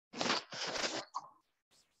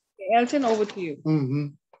Elton, over to you.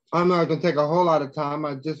 I'm not going to take a whole lot of time.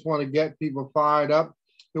 I just want to get people fired up.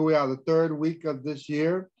 Here we are, the third week of this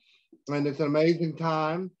year, and it's an amazing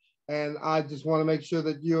time. And I just want to make sure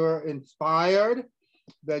that you're inspired,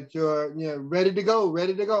 that you're ready to go,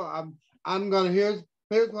 ready to go. I'm gonna here's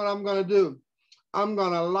what I'm gonna do. I'm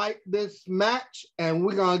gonna light this match, and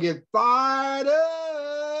we're gonna get fired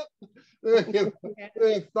up.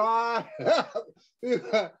 We're fired up.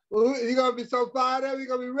 You're gonna be so fired up. You're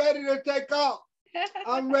gonna be ready to take off.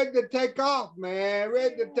 I'm ready to take off, man.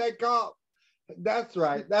 Ready to take off. That's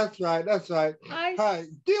right. That's right. That's right. Hi,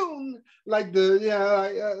 Dune, like the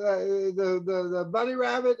the bunny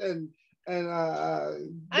rabbit and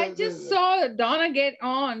I just saw Donna get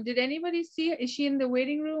on. Did anybody see her? Is she in the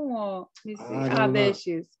waiting room or? There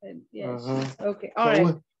she is. Yeah, she's okay. All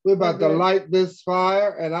right. We're about to light this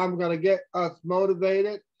fire, and I'm gonna get us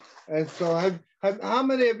motivated. And so, how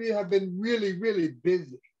many of you have been really, really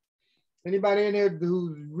busy? Anybody in here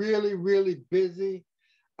who's really, really busy?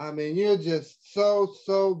 I mean, you're just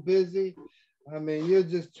so busy. I mean, you're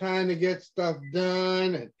just trying to get stuff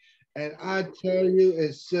done. And I tell you,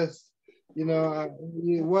 it's just, you're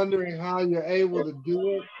wondering how you're able to do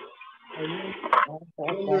it. And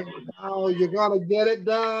wondering how you're going to get it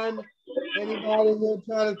done. Anybody here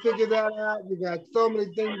trying to figure that out? You got so many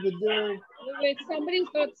things to do. Wait, somebody's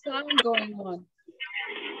got sound going on.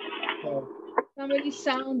 Somebody's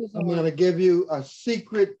sound is on. I'm going to give you a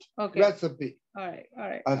secret recipe. All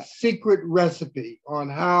right. A secret recipe on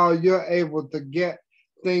how you're able to get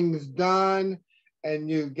things done, and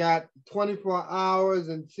you got 24 hours,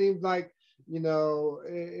 and it seems like,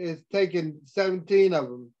 it's taken 17 of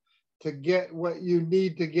them to get what you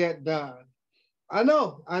need to get done. I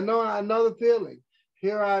know the feeling.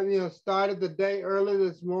 Here I, started the day early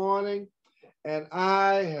this morning, and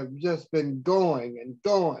I have just been going and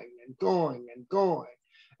going and going and going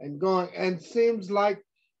and going, and seems like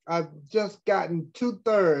I've just gotten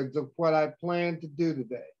 2/3 of what I planned to do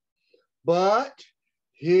today. But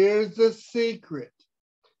here's the secret.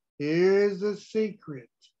 Here's the secret.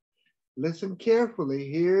 Listen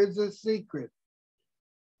carefully. Here's the secret.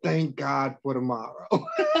 Thank God for tomorrow.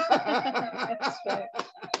 That's right.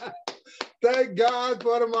 Thank God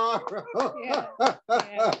for tomorrow. Yeah.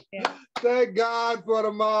 Thank God for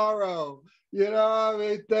tomorrow.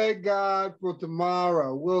 Thank God for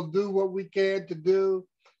tomorrow. We'll do what we can to do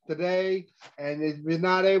today, and if we're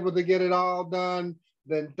not able to get it all done,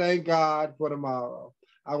 then thank God for tomorrow.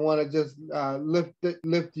 I want to just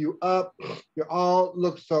lift you up. You all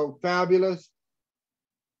look so fabulous,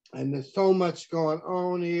 and there's so much going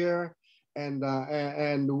on here,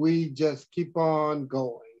 and we just keep on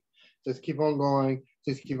going. Just keep on going.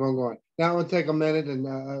 Just keep on going. Now I'm gonna take a minute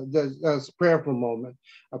and just a prayerful moment.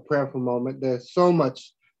 A prayerful moment. There's so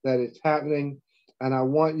much that is happening, and I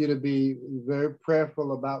want you to be very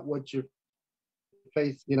prayerful about what you're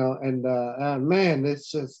facing. And man,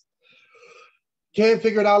 it's just can't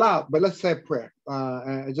figure it all out. But let's say a prayer.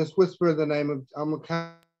 And just whisper the name of. I'm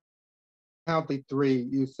gonna count to 3.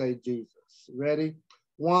 You say Jesus. Ready?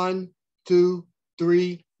 1, 2,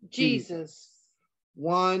 3. Jesus.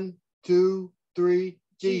 1, 2, 3.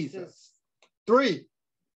 Jesus. 3.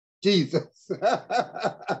 Jesus.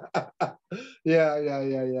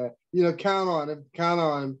 Yeah. Count on him. Count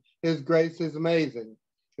on him. His grace is amazing.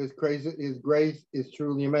 His grace is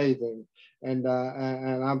truly amazing. And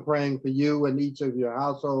I'm praying for you and each of your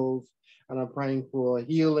households. And I'm praying for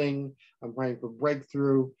healing. I'm praying for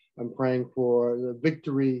breakthrough. I'm praying for the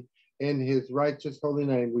victory. In his righteous holy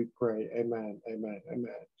name we pray. Amen. Amen.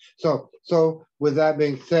 Amen. So with that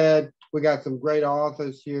being said, we got some great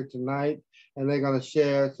authors here tonight, and they're going to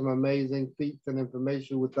share some amazing feats and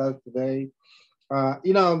information with us today.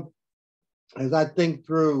 As I think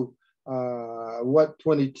through what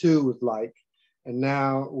 22 was like, and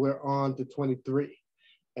now we're on to 23.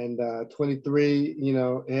 And 23,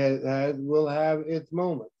 will have its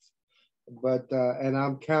moments. But and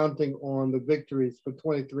I'm counting on the victories for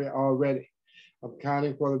 23 already. I'm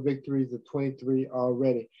counting for the victories of 23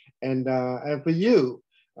 already. And for you,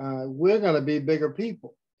 we're going to be bigger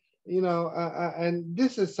people. And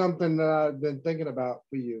this is something that I've been thinking about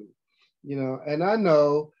for you. And I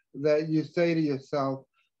know that you say to yourself,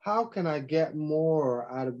 how can I get more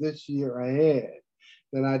out of this year ahead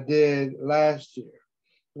than I did last year?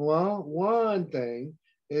 Well, one thing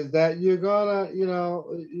is that you're gonna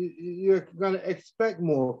expect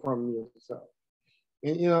more from yourself,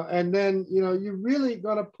 and then you're really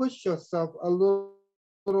gonna push yourself a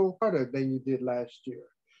little harder than you did last year.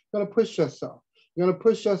 You're gonna push yourself. You're gonna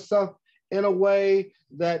push yourself in a way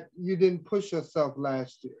that you didn't push yourself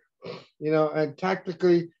last year. You know, and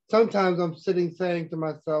tactically, sometimes I'm sitting saying to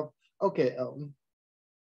myself, okay, Elton,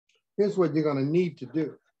 here's what you're going to need to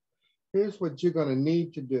do. Here's what you're going to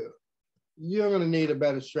need to do. You're going to need a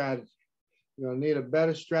better strategy. You're going to need a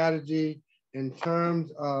better strategy in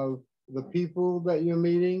terms of the people that you're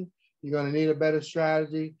meeting. You're going to need a better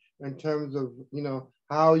strategy in terms of, you know,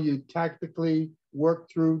 how you tactically work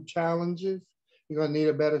through challenges. You're going to need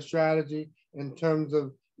a better strategy in terms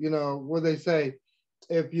of, you know, what they say,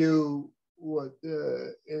 if you,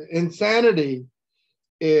 insanity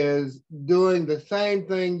is doing the same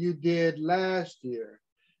thing you did last year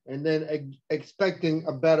and then expecting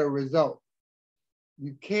a better result.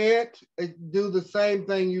 You can't do the same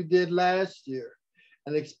thing you did last year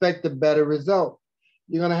and expect a better result.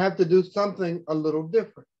 You're going to have to do something a little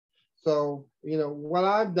different. So, you know, what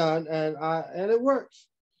I've done, and it works.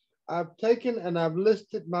 I've taken and I've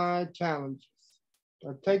listed my challenges.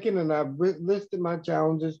 I've taken and I've listed my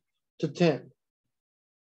challenges to 10.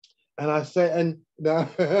 And I say, and now,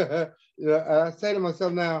 you know, I say to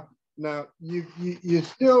myself now you're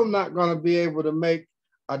still not going to be able to make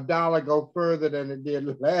 $1 go further than it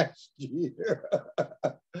did last year.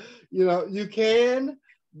 You know, you can,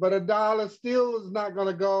 but $1 still is not going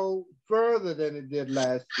to go further than it did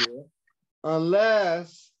last year,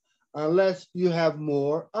 unless you have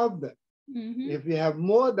more of them. Mm-hmm. If you have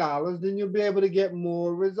more dollars, then you'll be able to get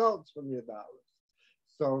more results from your dollars.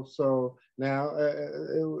 So now,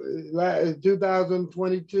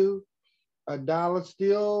 2022, $1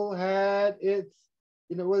 still had its,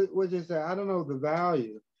 you know, what you say? I don't know the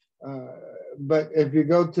value, but if you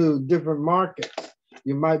go to different markets,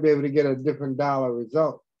 you might be able to get a different dollar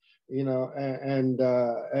result, you know, and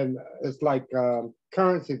it's like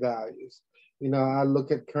currency values. You know, I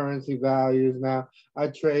look at currency values now. I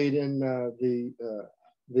trade in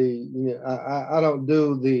I don't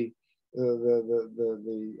do the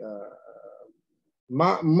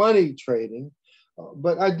money trading,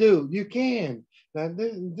 but I do. You can. Now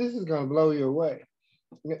this is going to blow you away.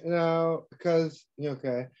 Now, because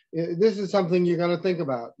okay, this is something you're going to think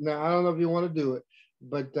about. Now, I don't know if you want to do it,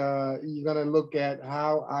 but you're going to look at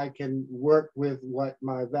how I can work with what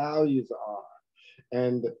my values are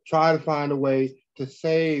and try to find a way to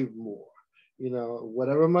save more. You know,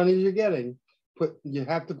 whatever money you're getting, you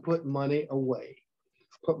have to put money away.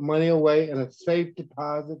 Put money away in a safe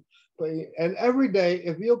deposit. And every day,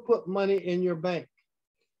 if you'll put money in your bank,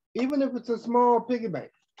 even if it's a small piggy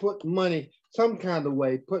bank, put money some kind of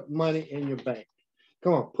way, put money in your bank.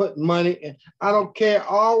 Come on, put money in. I don't care.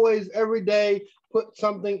 Always, every day, put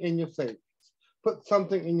something in your savings. Put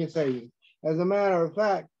something in your savings. As a matter of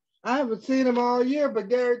fact, I haven't seen him all year, but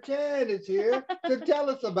Gary Chan is here to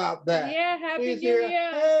tell us about that. Yeah, Happy New Year.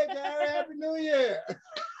 Hey, Gary, Happy New Year.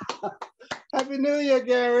 Happy New Year,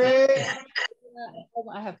 Gary.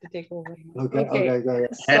 I have to take over. Okay, go ahead.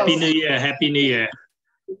 Happy New Year, Happy New Year.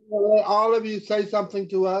 All of you say something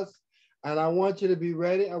to us, and I want you to be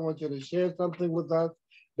ready. I want you to share something with us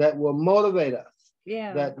that will motivate us.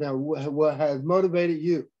 Yeah. That has motivated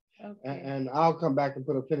you. Okay. And I'll come back and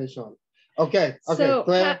put a finish on it. Okay. So,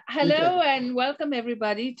 hello and welcome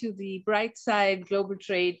everybody to the Brightside Global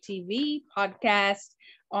Trade TV podcast,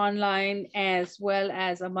 online, as well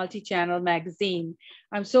as a multi-channel magazine.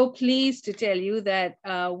 I'm so pleased to tell you that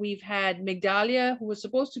we've had Migdalia, who was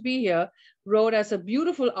supposed to be here, wrote us a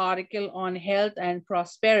beautiful article on health and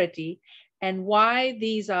prosperity and why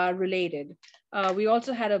these are related. We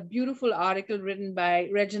also had a beautiful article written by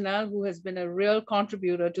Reginald, who has been a real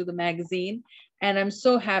contributor to the magazine. And I'm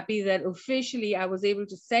so happy that officially I was able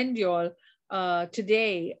to send you all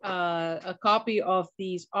today a copy of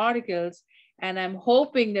these articles. And I'm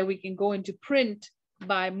hoping that we can go into print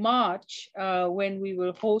by March when we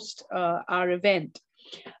will host our event.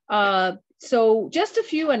 So just a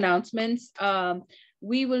few announcements.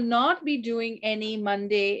 We will not be doing any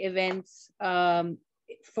Monday events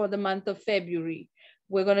for the month of February.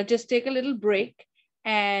 We're going to just take a little break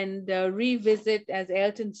and revisit, as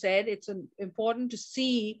Elton said. It's important to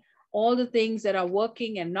see all the things that are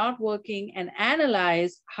working and not working and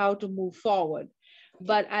analyze how to move forward.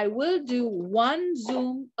 But I will do one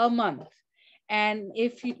Zoom a month. And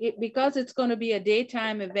because it's going to be a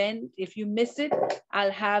daytime event, if you miss it,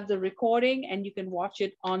 I'll have the recording and you can watch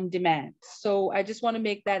it on demand. So I just want to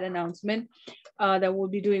make that announcement that we'll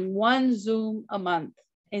be doing one Zoom a month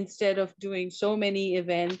instead of doing so many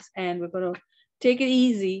events. And we're going to take it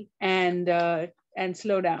easy and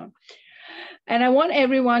slow down. And I want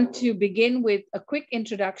everyone to begin with a quick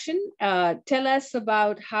introduction. Tell us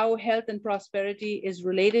about how health and prosperity is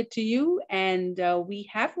related to you. And we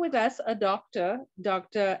have with us a doctor,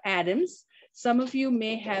 Dr. Adams. Some of you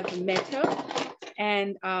may have met her.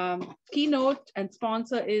 And keynote and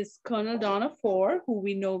sponsor is Colonel Donna Ford, who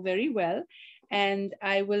we know very well. And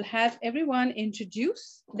I will have everyone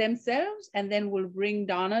introduce themselves, and then we'll bring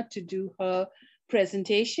Donna to do her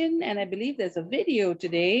presentation. And I believe there's a video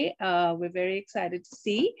today we're very excited to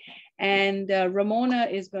see. And Ramona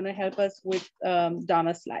is going to help us with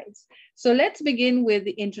Donna's slides. So let's begin with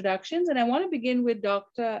the introductions. And I want to begin with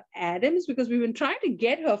Dr. Adams, because we've been trying to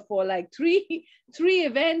get her for like three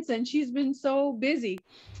events, and she's been so busy.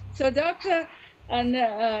 So Dr.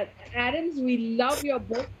 Adams, we love your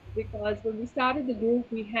book, because when we started the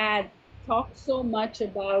group, we had talked so much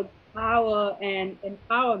about power and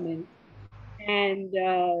empowerment. And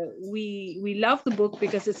we love the book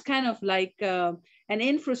because it's kind of like an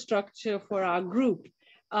infrastructure for our group.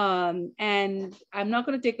 And I'm not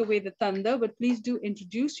going to take away the thunder, but please do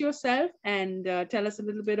introduce yourself and tell us a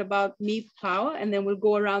little bit about Me Power, and then we'll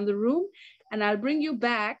go around the room, and I'll bring you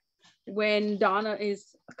back when Donna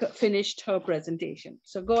is finished her presentation.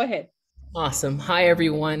 So go ahead. Awesome. Hi,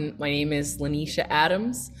 everyone. My name is Lanisha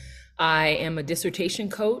Adams. I am a dissertation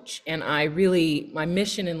coach, and my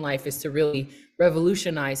mission in life is to really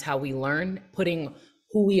revolutionize how we learn, putting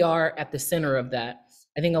who we are at the center of that.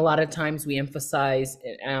 I think a lot of times we emphasize,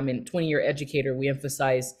 I'm a 20-year educator, we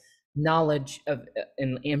emphasize knowledge of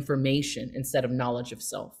and information instead of knowledge of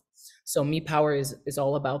self. So Me Power is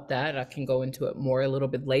all about that. I can go into it more a little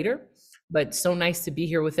bit later, but so nice to be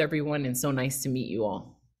here with everyone, and so nice to meet you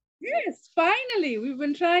all. Yes, finally, we've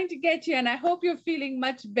been trying to get you, and I hope you're feeling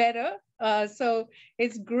much better. So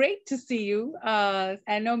it's great to see you.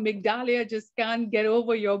 I know Migdalia just can't get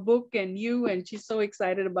over your book and she's so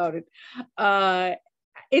excited about it.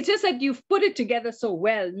 It's just that you've put it together so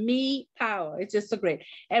well. Me Power, it's just so great.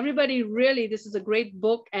 Everybody, really, this is a great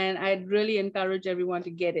book, and I'd really encourage everyone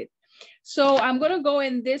to get it. So I'm going to go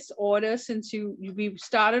in this order since we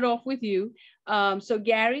started off with you. So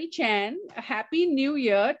Gary Chan, Happy New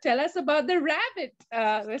Year. Tell us about the rabbit.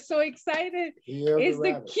 We're so excited. It's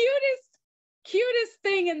the cutest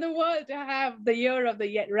thing in the world to have the year of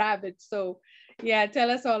the rabbit. So yeah, tell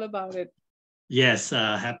us all about it. Yes,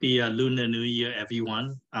 happy Lunar New Year,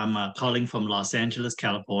 everyone. I'm calling from Los Angeles,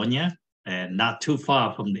 California, and not too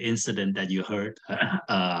far from the incident that you heard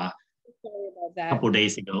a couple of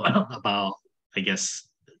days ago, about, I guess,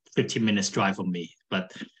 15 minutes drive from me.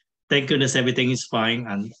 But thank goodness everything is fine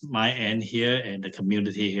on my end here and the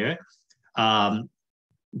community here.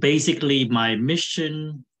 Basically, my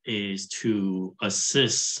mission is to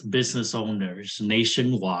assist business owners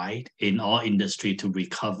nationwide in all industry to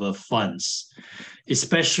recover funds,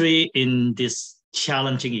 especially in this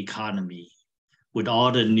challenging economy. With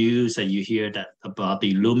all the news that you hear about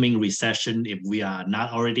the looming recession, if we are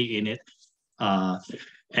not already in it,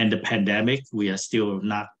 and the pandemic, we are still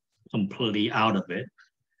not completely out of it.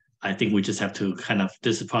 I think we just have to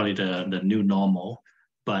this is probably the new normal.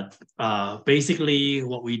 But basically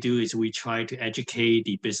what we do is we try to educate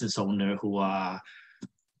the business owner who are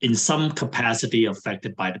in some capacity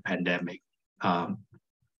affected by the pandemic.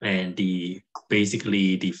 And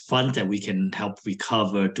basically the funds that we can help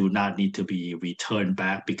recover do not need to be returned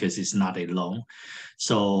back because it's not a loan.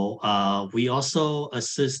 So we also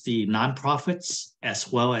assist the nonprofits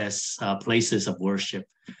as well as places of worship.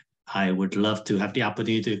 I would love to have the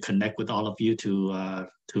opportunity to connect with all of you to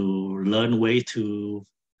learn a way to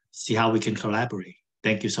see how we can collaborate.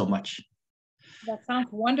 Thank you so much. That sounds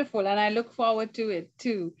wonderful, and I look forward to it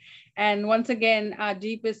too. And once again, our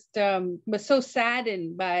deepest, we're so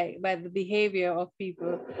saddened by the behavior of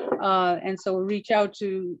people, and so reach out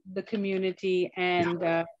to the community, and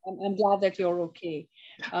I'm glad that you're okay.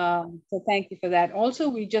 So thank you for that. Also,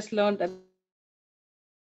 we just learned that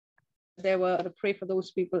there were to pray for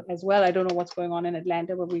those people as well. I don't know what's going on in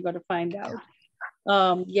Atlanta, but we got to find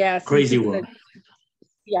out. Yeah, crazy world.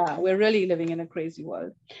 Yeah, we're really living in a crazy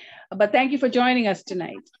world. But thank you for joining us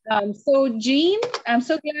tonight. So Jean, I'm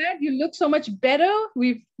so glad you look so much better.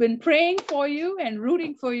 We've been praying for you and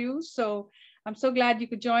rooting for you. So I'm so glad you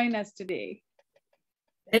could join us today.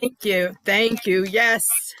 Thank you. Thank you. Yes.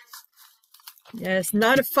 Yes,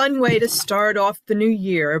 not a fun way to start off the new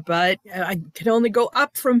year, but I can only go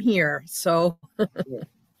up from here. So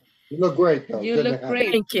you look great, though. You look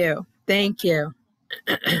great. Thank you. Thank you.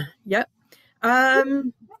 Yep.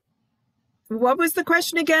 What was the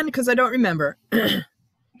question again? Because I don't remember.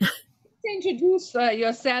 Introduce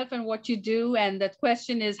yourself and what you do. And the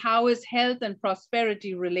question is, how is health and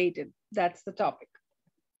prosperity related? That's the topic.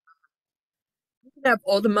 You can have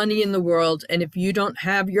all the money in the world, and if you don't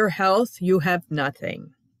have your health, you have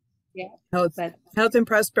nothing. Yeah. Health and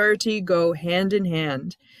prosperity go hand in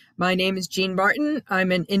hand. My name is Jean Martin.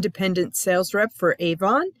 I'm an independent sales rep for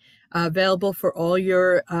Avon. available for all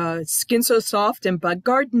your Skin So Soft and Bug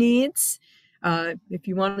Guard needs. If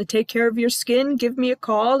you want to take care of your skin, give me a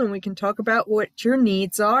call and we can talk about what your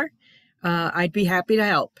needs are. I'd be happy to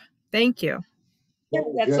help. Thank you.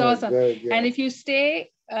 That's awesome. And if you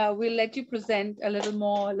stay, we'll let you present a little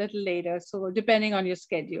more a little later. So depending on your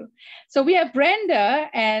schedule. So we have Brenda,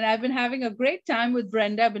 and I've been having a great time with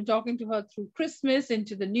Brenda. I've been talking to her through Christmas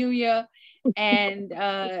into the new year. And,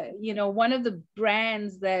 you know, one of the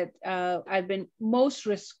brands that I've been most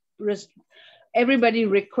everybody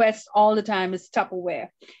requests all the time is Tupperware.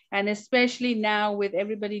 And especially now with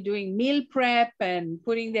everybody doing meal prep and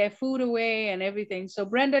putting their food away and everything. So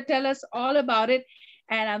Brenda, tell us all about it.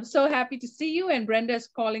 And I'm so happy to see you. And Brenda is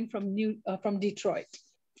calling from Detroit.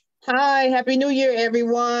 Hi, Happy New Year,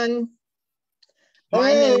 everyone.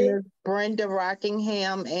 My name is Brenda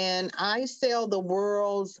Rockingham, and I sell the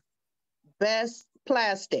world's best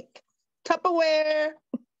plastic, Tupperware.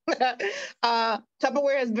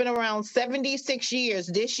 Tupperware has been around 76 years.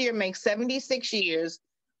 This year makes 76 years.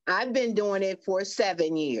 I've been doing it for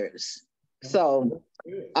 7 years. So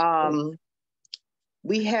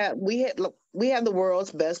we have the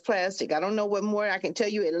world's best plastic. I don't know what more I can tell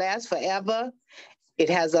you. It lasts forever. It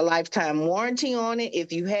has a lifetime warranty on it.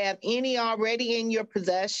 If you have any already in your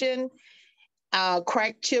possession,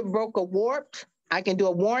 cracked, chip, broke, or warped, I can do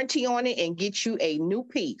a warranty on it and get you a new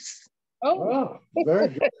piece. Oh, very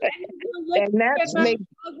good. And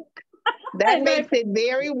that makes it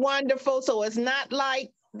very wonderful. So it's not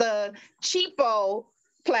like the cheapo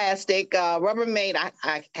plastic, Rubbermaid.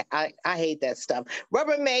 I hate that stuff.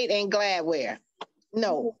 Rubbermaid and Gladware.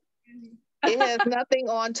 No, it has nothing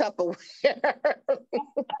on Tupperware.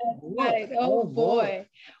 Right. Oh boy.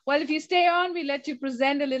 Well, if you stay on, we let you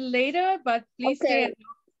present a little later, but please stay as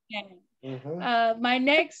long as you can. My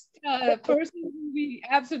next person who we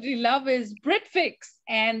absolutely love is Britfix,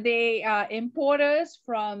 and they are importers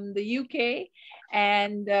from the UK.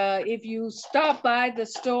 And if you stop by the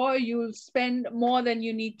store, you'll spend more than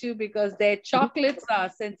you need to because their chocolates are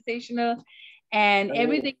sensational and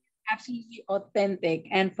everything is absolutely authentic.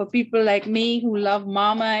 And for people like me who love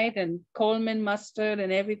Marmite and Coleman mustard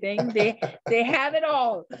and everything, they have it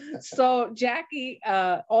all. So Jackie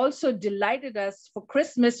also delighted us for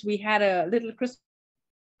Christmas. We had a little Christmas.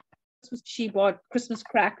 She bought Christmas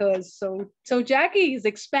crackers. So Jackie is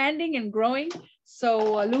expanding and growing.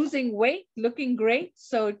 So losing weight, looking great.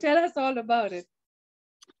 So tell us all about it.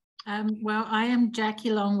 Well, I am Jackie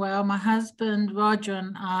Longwell. My husband, Roger,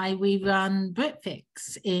 and we run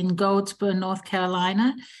Britfix in Goldsboro, North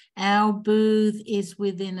Carolina. Our booth is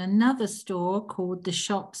within another store called the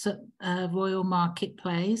Shops at Royal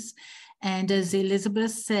Marketplace. And as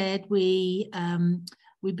Elizabeth said, we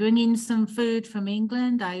bring in some food from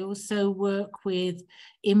England. I also work with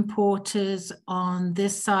importers on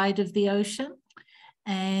this side of the ocean.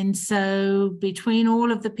 And so between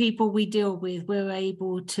all of the people we deal with, we're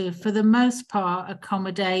able to, for the most part,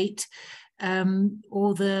 accommodate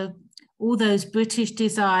all those British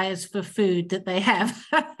desires for food that they have.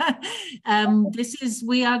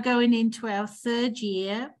 We are going into our 3rd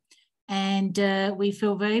year, and we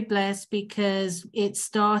feel very blessed because it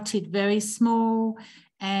started very small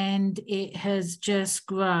and it has just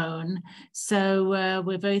grown. So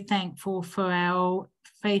we're very thankful for our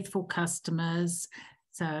faithful customers.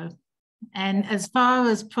 So, and as far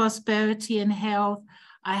as prosperity and health,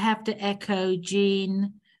 I have to echo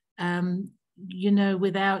Jean, you know,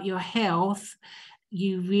 without your health,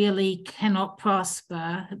 you really cannot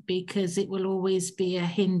prosper because it will always be a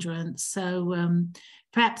hindrance. So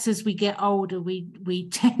perhaps as we get older, we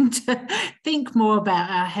tend to think more about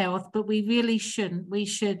our health, but we really shouldn't. We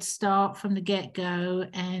should start from the get-go,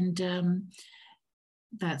 and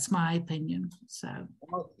that's my opinion. So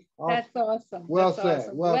that's awesome. Well that's said.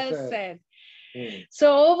 awesome. Well said.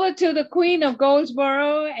 So over to the Queen of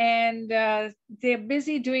Goldsboro, and they're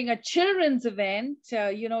busy doing a children's event.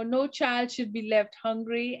 You know, no child should be left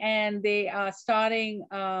hungry, and they are starting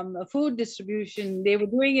a food distribution. They were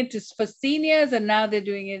doing it for seniors, and now they're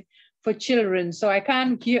doing it for children. So I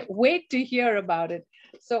can't wait to hear about it.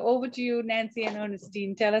 So over to you, Nancy and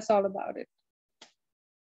Ernestine. Tell us all about it.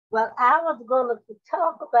 Well, I was going to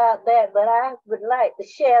talk about that, but I would like to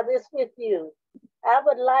share this with you. I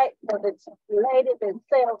would like for the lady that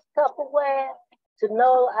sells Tupperware to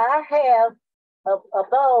know I have a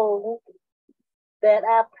bowl that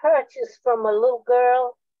I purchased from a little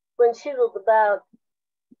girl when she was about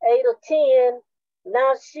 8 or 10.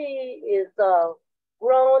 Now she is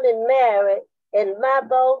grown and married, and my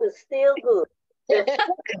bowl is still good. It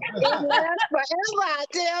lasts forever, I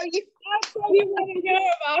tell you. That's what you want to hear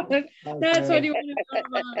about it. That's what you want to hear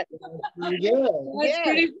about. That's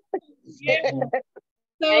pretty good.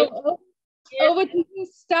 So over to you,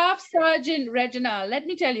 Staff Sergeant Reginald. Let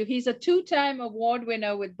me tell you, he's a 2-time award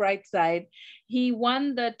winner with Brightside. He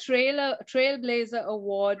won the Trailblazer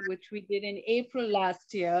Award, which we did in April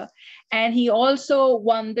last year. And he also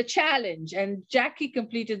won the challenge. And Jackie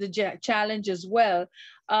completed the challenge as well.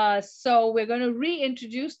 So we're going to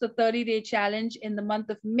reintroduce the 30-day challenge in the month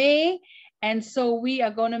of May. And so we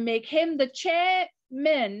are going to make him the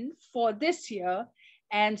chairman for this year.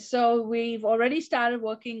 And so we've already started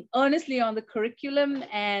working earnestly on the curriculum,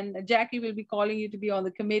 and Jackie will be calling you to be on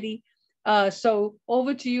the committee. So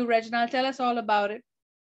over to you, Reginald. Tell us all about it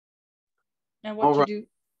and what you do.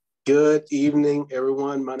 Good evening,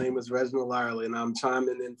 everyone. My name is Reginald Lyerly, and I'm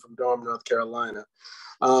chiming in from Durham, North Carolina.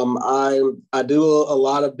 I do a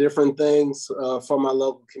lot of different things for my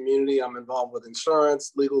local community. I'm involved with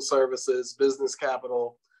insurance, legal services, business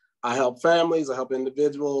capital. I help families, I help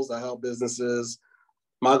individuals, I help businesses.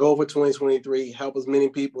 My goal for 2023, help as many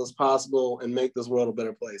people as possible and make this world a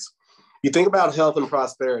better place. You think about health and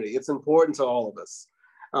prosperity, it's important to all of us.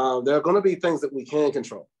 There are going to be things that we can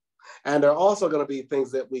control, and there are also going to be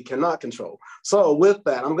things that we cannot control. So with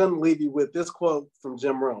that, I'm going to leave you with this quote from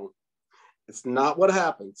Jim Rohn. It's not what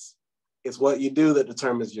happens, it's what you do that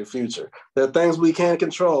determines your future. There are things we can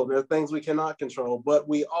control, there are things we cannot control, but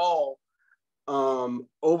we all,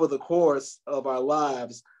 over the course of our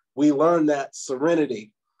lives, we learn that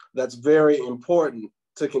serenity that's very important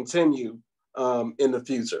to continue in the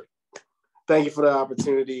future. Thank you for the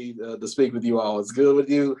opportunity to speak with you all. It's good with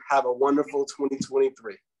you. Have a wonderful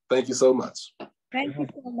 2023. Thank you so much. Thank you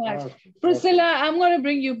so much. Priscilla, I'm going to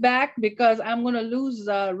bring you back because I'm going to lose.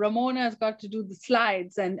 Ramona has got to do the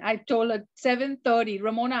slides, and I told her 7:30.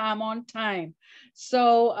 Ramona, I'm on time.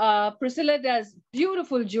 So Priscilla does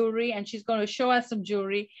beautiful jewelry, and she's going to show us some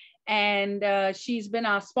jewelry. And she's been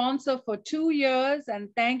our sponsor for 2 years. And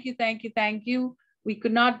thank you, thank you, thank you. We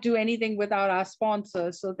could not do anything without our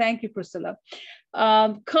sponsors. So thank you, Priscilla.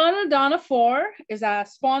 Colonel Donna Four is our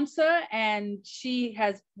sponsor, and she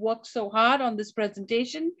has worked so hard on this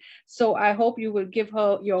presentation. So I hope you will give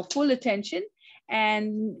her your full attention.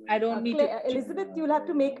 And I don't need to... Elizabeth, you'll have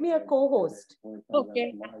to make me a co-host.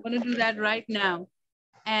 Okay, I'm going to do that right now.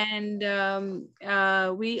 And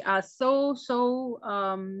we are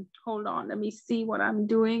hold on, let me see what I'm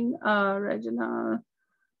doing, Regina.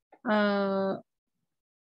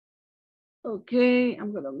 Okay,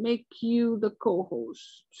 I'm gonna make you the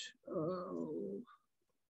co-host.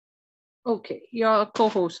 Okay, you're a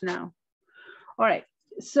co-host now. All right,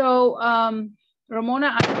 so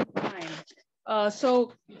Ramona, I'm fine.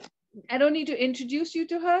 So I don't need to introduce you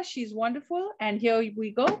to her. She's wonderful. And here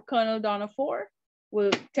we go, Colonel Donna Four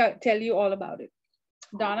will tell you all about it.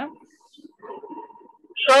 Donna?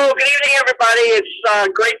 So good evening, everybody. It's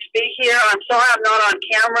great to be here. I'm sorry I'm not on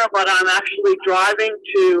camera, but I'm actually driving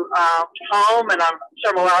to home, and I'm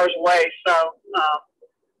several hours away. So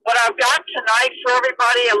what I've got tonight for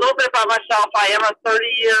everybody, a little bit about myself. I am a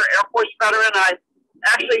 30-year Air Force veteran. I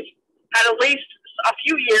actually had at least a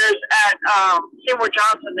few years at Seymour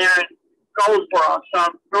Johnson there in Goldsboro. So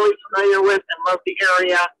I'm really familiar with and love the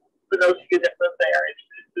area. For those of you that live there, it's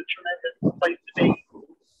a tremendous place to be.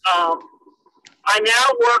 I now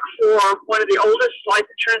work for one of the oldest life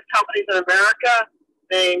insurance companies in America,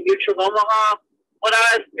 named Mutual Omaha. What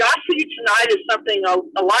I've got for you tonight is something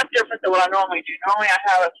a lot different than what I normally do. Normally I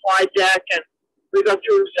have a slide deck and we go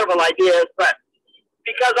through several ideas, but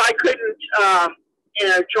because I couldn't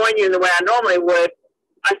join you in the way I normally would,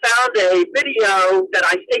 I found a video that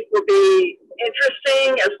I think will be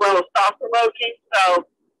interesting as well as thought-provoking. So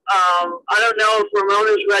I don't know if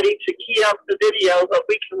Ramona's ready to key up the video, but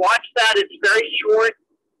we can watch that. It's very short,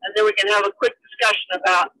 and then we can have a quick discussion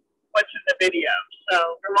about what's in the video.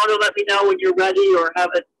 So Ramona, let me know when you're ready or have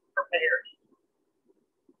it prepared.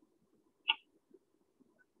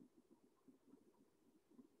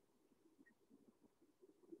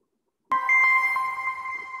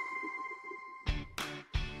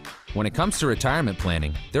 When it comes to retirement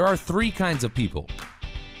planning, there are 3 kinds of people.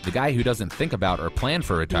 The guy who doesn't think about or plan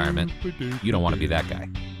for retirement, you don't want to be that guy.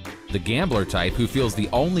 The gambler type who feels the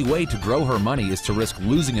only way to grow her money is to risk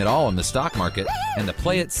losing it all in the stock market, and the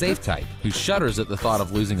play it safe type who shudders at the thought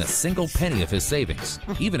of losing a single penny of his savings,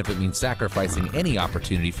 even if it means sacrificing any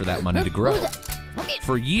opportunity for that money to grow.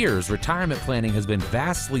 For years, retirement planning has been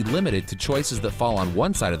vastly limited to choices that fall on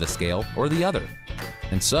one side of the scale or the other.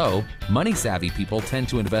 And so, money-savvy people tend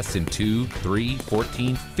to invest in 2, 3,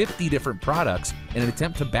 14, 50 different products in an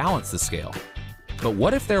attempt to balance the scale. But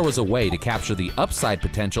what if there was a way to capture the upside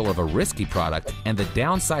potential of a risky product and the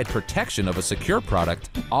downside protection of a secure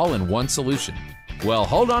product all in one solution? Well,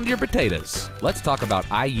 hold on to your potatoes. Let's talk about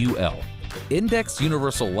IUL. Indexed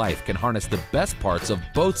Universal Life can harness the best parts of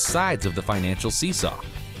both sides of the financial seesaw.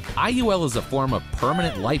 IUL is a form of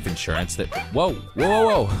permanent life insurance that,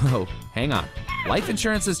 whoa, hang on. Life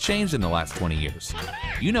insurance has changed in the last 20 years.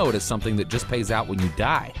 You know it as something that just pays out when you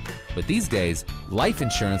die. But these days, life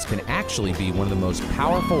insurance can actually be one of the most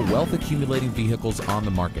powerful wealth accumulating vehicles on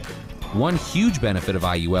the market. One huge benefit of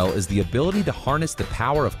IUL is the ability to harness the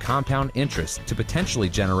power of compound interest to potentially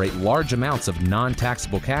generate large amounts of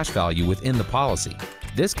non-taxable cash value within the policy.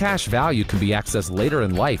 This cash value can be accessed later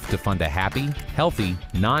in life to fund a happy, healthy,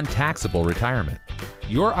 non-taxable retirement.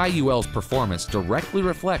 Your IUL's performance directly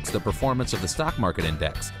reflects the performance of the stock market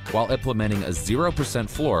index while implementing a 0%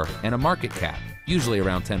 floor and a market cap, usually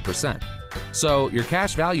around 10%. So your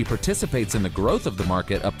cash value participates in the growth of the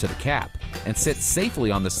market up to the cap and sits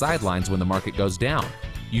safely on the sidelines when the market goes down.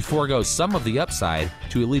 You forego some of the upside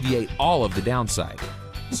to alleviate all of the downside.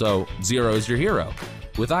 So zero is your hero.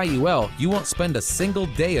 With IUL, you won't spend a single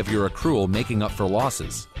day of your accrual making up for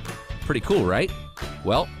losses. Pretty cool, right?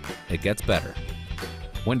 Well, it gets better.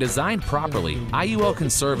 When designed properly, IUL can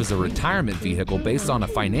serve as a retirement vehicle based on a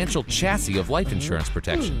financial chassis of life insurance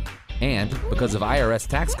protection. And because of IRS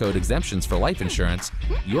tax code exemptions for life insurance,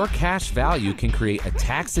 your cash value can create a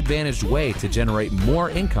tax-advantaged way to generate more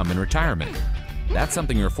income in retirement. That's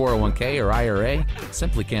something your 401k or IRA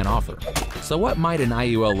simply can't offer. So what might an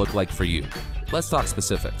IUL look like for you? Let's talk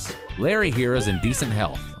specifics. Larry here is in decent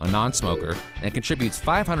health, a non-smoker, and contributes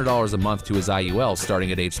 $500 a month to his IUL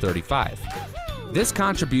starting at age 35. This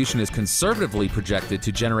contribution is conservatively projected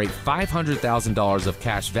to generate $500,000 of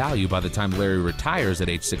cash value by the time Larry retires at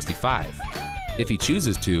age 65. If he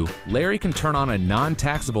chooses to, Larry can turn on a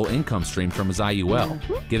non-taxable income stream from his IUL,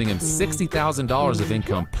 giving him $60,000 of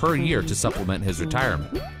income per year to supplement his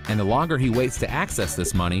retirement. And the longer he waits to access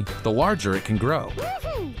this money, the larger it can grow.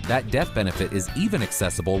 That death benefit is even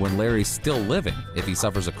accessible when Larry's still living if he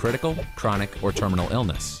suffers a critical, chronic, or terminal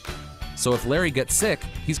illness. So if Larry gets sick,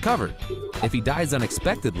 he's covered. If he dies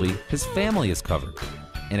unexpectedly, his family is covered.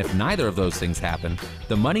 And if neither of those things happen,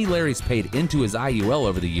 the money Larry's paid into his IUL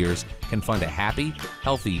over the years can fund a happy,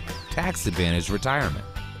 healthy, tax-advantaged retirement.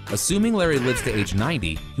 Assuming Larry lives to age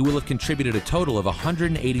 90, he will have contributed a total of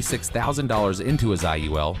 $186,000 into his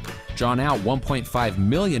IUL, drawn out $1.5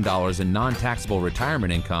 million in non-taxable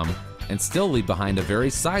retirement income, and still leave behind a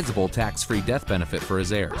very sizable tax-free death benefit for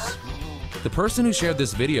his heirs. The person who shared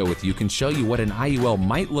this video with you can show you what an IUL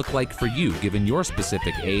might look like for you given your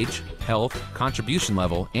specific age, health, contribution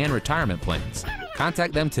level, and retirement plans.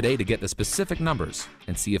 Contact them today to get the specific numbers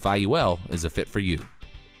and see if IUL is a fit for you.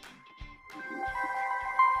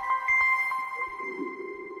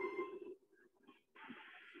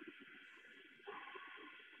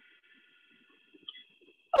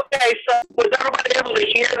 Okay, so was everybody able to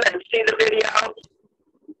hear and see the video?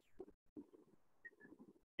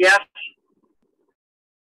 Yes?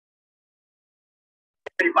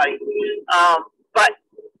 Everybody. But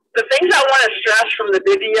the things I want to stress from the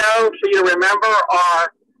video for you to remember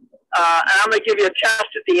are, and I'm going to give you a test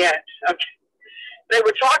at the end. Okay. They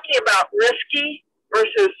were talking about risky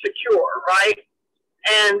versus secure, right?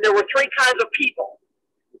 And there were three kinds of people.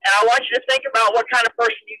 And I want you to think about what kind of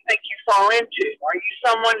person you think you fall into. Are you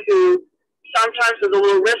someone who sometimes is a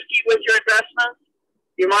little risky with your investments?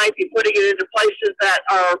 You might be putting it into places that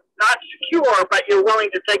are not secure, but you're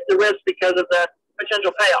willing to take the risk because of the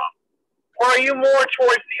potential payoff. Or are you more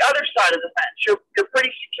towards the other side of the fence? You're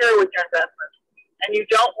pretty secure with your investments, and you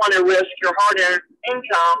don't want to risk your hard-earned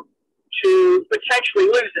income to potentially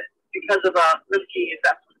lose it because of a risky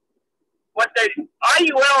investment. What the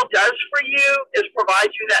IUL does for you is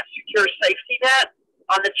provide you that secure safety net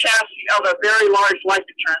on the chassis of a very large life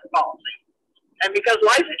insurance policy. And because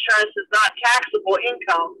life insurance is not taxable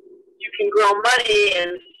income, you can grow money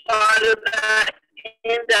inside of that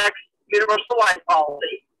index universal life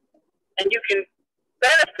policy. And you can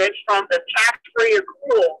benefit from the tax-free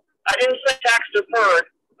accrual. I didn't say tax deferred,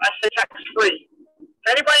 I said tax-free. If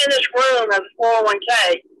anybody in this room has a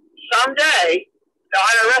 401k, someday the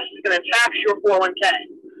IRS is going to tax your 401k.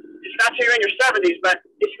 It's not till you're in your 70s, but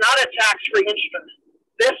it's not a tax-free instrument.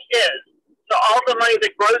 This is. So all the money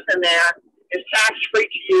that grows in there is tax-free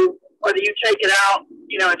to you, whether you take it out,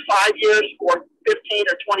 in 5 years or 15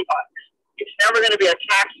 or 25 years. It's never going to be a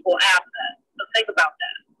taxable asset. So think about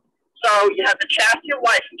that. So you have the chassis of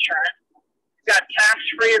life insurance. You've got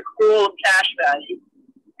tax-free accrual of cash value.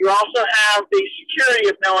 You also have the security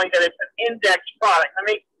of knowing that it's an indexed product. Let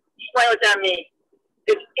me explain what that means.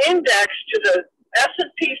 It's indexed to the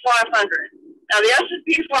S&P 500. Now, the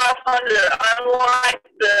S&P 500, unlike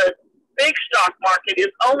the big stock market,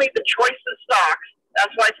 is only the choice of stocks.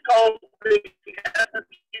 That's why it's called the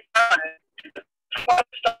S&P 500.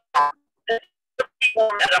 It's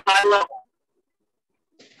performed at a high level.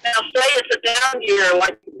 Now, say it's a down year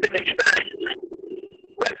like we've been experiencing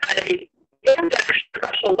with a index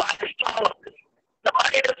universal life policy. The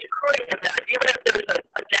money that's accruing in that, even if there's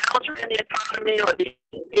a downturn in the economy or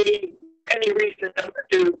any reason doesn't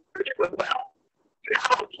do particularly well. You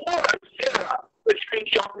have a floor of zero, which means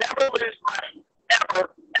you'll never lose money, ever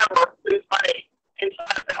lose money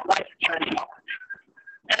inside of that life insurance policy.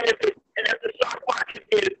 And if the stock market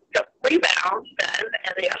rebounds then,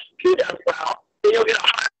 and the S&P does well, then you'll get a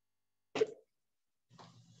higher.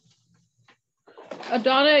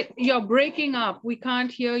 Donna, you're breaking up. We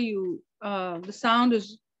can't hear you. The sound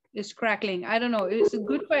is crackling. I don't know. Is it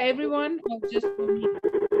good for everyone or just for me?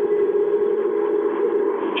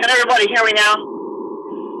 Can everybody hear me now?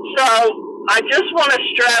 So I just want to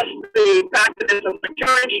stress the fact that it's a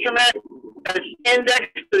secure instrument, that it's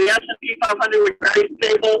indexed to the S&P 500 with very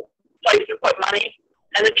stable place to put money,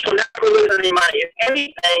 and that you'll never lose any money. If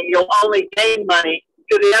anything, you'll only gain money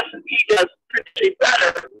because the S&P does pretty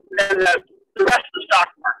better than the rest of the stock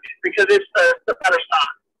market because it's the better stock.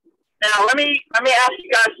 Now, let me ask you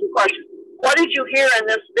guys some questions. What did you hear in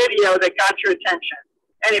this video that got your attention?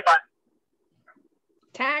 Anybody?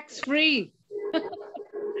 Tax-free.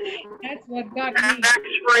 That's what got me.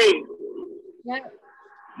 Tax-free. Yeah.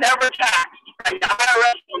 Never taxed. Right? The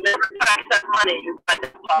IRS will never tax that money inside the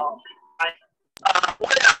policy. Right?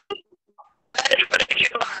 What else? What did you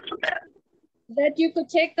learn from that? That you could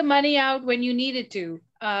take the money out when you needed to.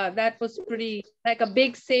 That was pretty, like a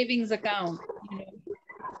big savings account. You know?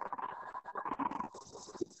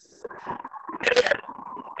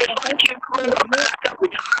 It's like you include a backup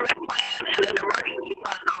retirement plan and an emergency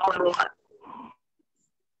fund all in one.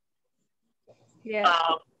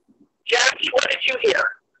 Yeah. Jax, what did you hear?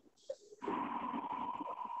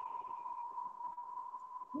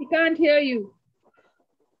 We can't hear you.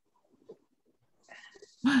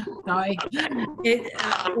 Sorry.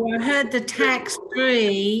 I heard the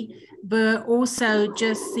tax-free, but also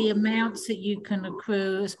just the amounts that you can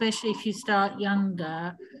accrue, especially if you start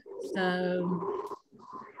younger.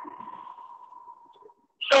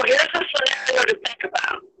 So here's a scenario to think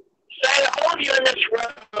about. Say all of you in this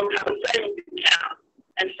room have a savings account,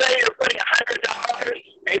 and say you're putting $100,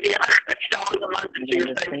 maybe $150 a month into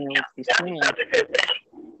your savings account. That's a good thing.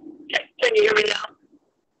 Can you hear me now?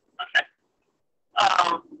 Okay.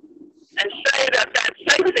 And say that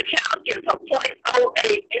savings account gives a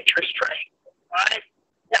 0.08 interest rate, right?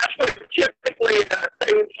 That's what typically a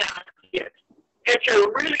savings account gets. If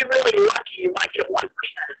you're really, really lucky, you might get 1%.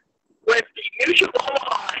 With the Mutual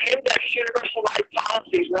Omaha Index Universal Life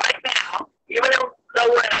policies right now, even though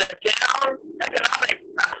we're in a down economic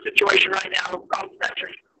situation right now across the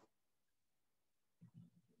country,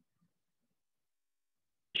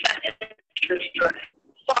 interest rate,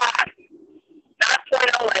 5. Not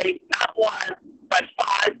 0.08, not 1, but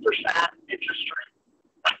 5% interest rate.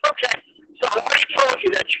 Okay, so I've already told you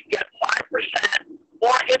that you get 5%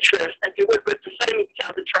 more interest than you would with the savings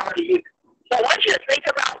account that you're already using. So I want you to think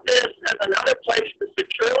about this as another place to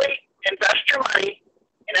securely invest your money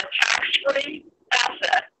in a tax-free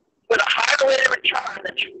asset with a higher rate of return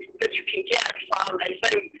that you can get from a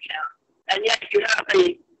savings account. And yet you have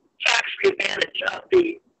a tax-free advantage of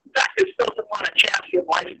the fact it's built upon a chassis of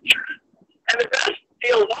life insurance. And the best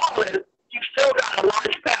deal of all is you've still got a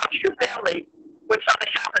large payout to your family when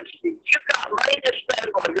something happens to you. You've got money to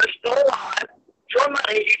spend while you're still alive. Your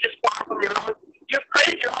money you just borrow from your own. You've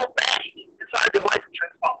created your own bank inside your life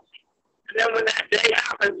insurance policy. And then when that day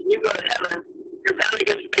happens and you go to heaven, your family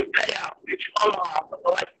gets a big payout. It's all off of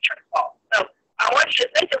the life insurance policy. So I want you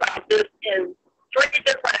to think about this in 3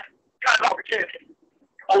 different kind of opportunities.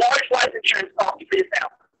 A large life insurance policy for your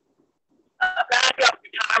family. A backup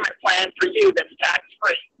retirement plan for you that's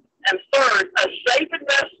tax-free. And third, a safe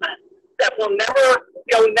investment that will never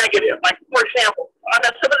go negative. Like, for example, I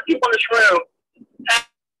know some of the people in this room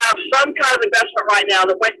have some kind of investment right now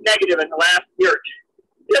that went negative in the last year or two.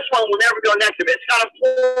 This one will never go negative. It's got a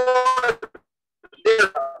 4.0.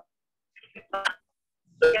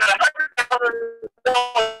 So you got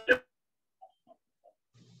 $100,000.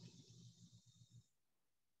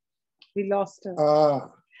 We lost her.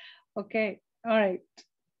 Okay. All right.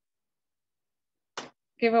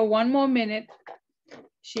 Give her 1 more minute.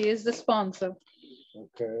 She is the sponsor.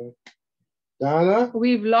 Okay. Donna?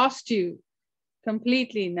 We've lost you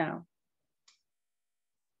completely now.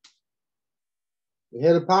 You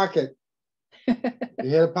hit a pocket. You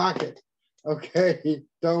hit a pocket. Okay,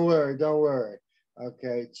 don't worry, don't worry.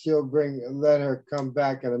 Okay, let her come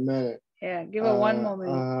back in a minute. Yeah, give her one more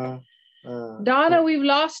minute. Uh, Donna, we've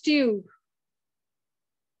lost you.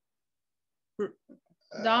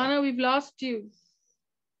 Donna, we've lost you.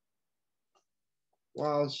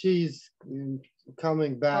 While she's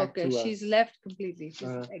coming back okay, to she's us, left completely.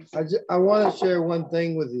 I want to share one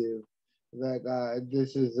thing with you that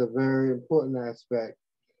this is a very important aspect,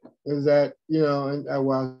 is that, and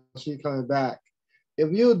while she's coming back, I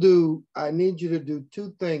need you to do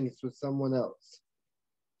two things for someone else.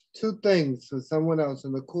 Two things for someone else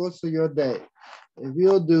in the course of your day. If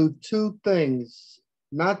you'll do two things,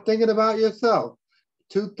 not thinking about yourself,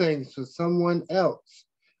 two things for someone else,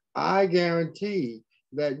 I guarantee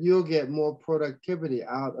that you'll get more productivity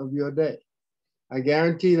out of your day. I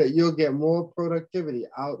guarantee that you'll get more productivity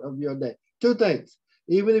out of your day. Two things.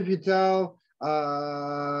 Even if you tell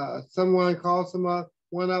call someone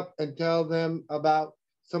up and tell them about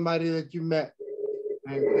somebody that you met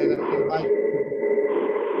and like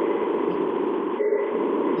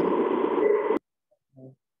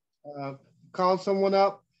call someone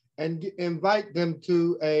up and invite them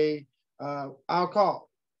to our call.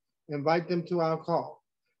 Invite them to our call.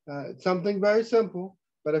 Something very simple,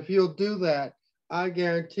 but if you'll do that, I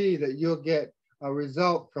guarantee that you'll get a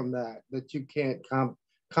result from that you can't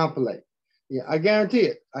compilate. Yeah, I guarantee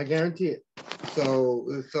it. I guarantee it. So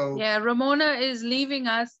yeah, Ramona is leaving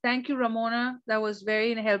us. Thank you, Ramona. That was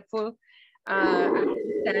very helpful.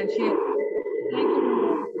 Thank you.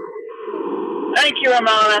 Thank you,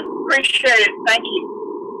 Ramona. Appreciate it. Thank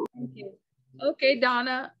you. Thank you. Okay,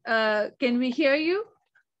 Donna, can we hear you?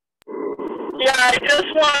 Yeah, I just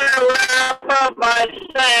want to wrap up by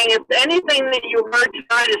saying if anything that you heard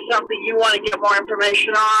tonight is something you want to get more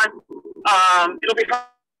information on, it'll be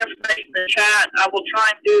information in the chat. I will try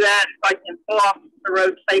and do that if I can pull off the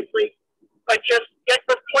road safely. But just get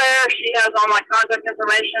with Claire. She has all my contact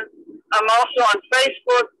information. I'm also on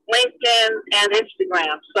Facebook, LinkedIn, and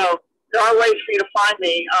Instagram. So there are ways for you to find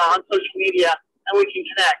me on social media, and we can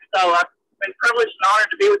connect. So I've been privileged and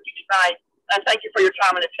honored to be with you tonight. And thank you for your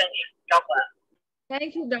time and attention. God bless.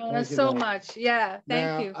 Thank you, Donna, so much. Yeah,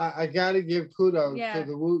 thank you. I got to give kudos to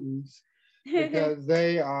the Wootons because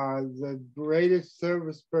they are the greatest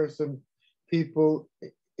service person people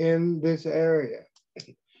in this area.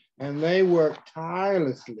 And they work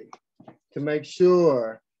tirelessly to make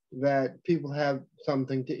sure that people have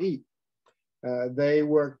something to eat. They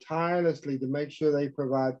work tirelessly to make sure they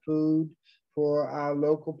provide food for our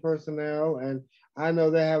local personnel. And I know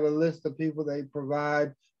they have a list of people they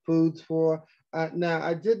provide foods for. Now,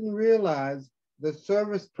 I didn't realize the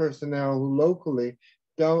service personnel who locally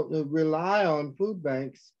don't rely on food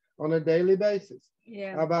banks on a daily basis.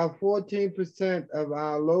 Yeah. About 14% of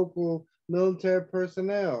our local military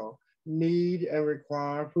personnel need and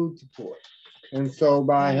require food support. And so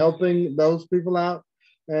by helping those people out,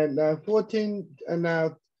 and 14, and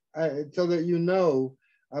now, so that you know,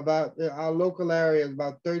 about our local area is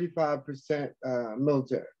about 35%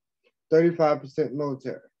 military, 35%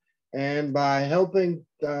 military. And by helping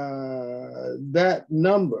that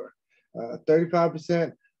number,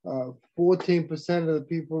 35%, 14% of the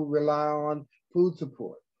people rely on food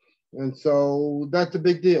support. And so that's a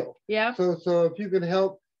big deal. Yeah. So if you can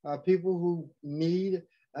help people who need,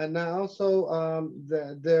 and now also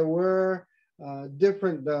there were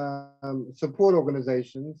different support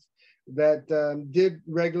organizations that did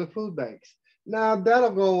regular food banks. Now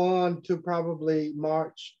that'll go on to probably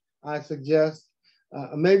March, I suggest,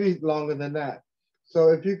 maybe longer than that. So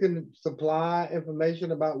if you can supply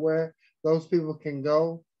information about where those people can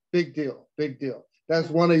go, big deal, big deal. That's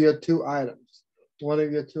one of your two items, one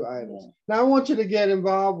of your two items. Now I want you to get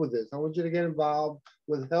involved with this. I want you to get involved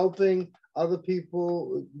with helping other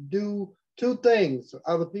people do two things,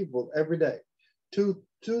 other people every day. Two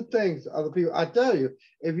things, other people. I tell you,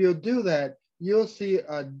 if you'll do that, you'll see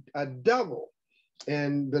a double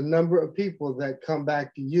in the number of people that come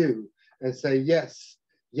back to you and say, yes,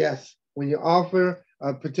 yes. When you offer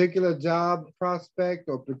a particular job prospect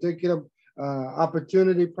or particular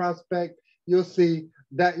opportunity prospect, you'll see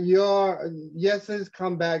that your yeses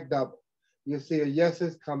come back double. You'll see a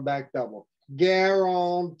yeses come back double.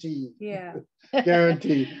 Guaranteed. Yeah.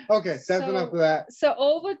 Guaranteed. Okay, that's enough of that. So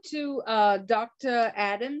over to Dr.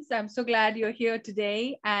 Adams. I'm so glad you're here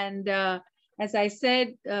today. And as I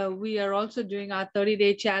said, we are also doing our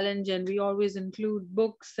 30-day challenge, and we always include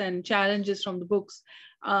books and challenges from the books.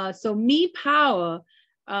 So Me Power,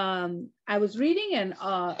 I was reading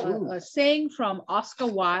a saying from Oscar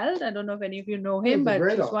Wilde. I don't know if any of you know him, but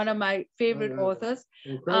he's one of my favorite authors.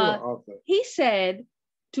 Incredible author. He said,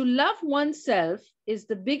 To love oneself is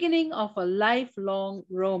the beginning of a lifelong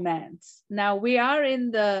romance. Now we are in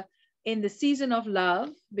the season of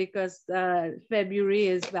love because February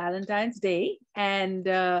is Valentine's Day, and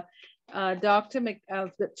so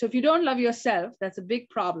if you don't love yourself, that's a big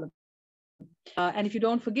problem. And if you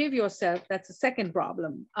don't forgive yourself, that's a second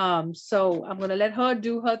problem. So I'm going to let her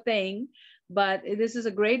do her thing. But this is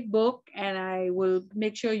a great book, and I will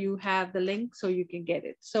make sure you have the link so you can get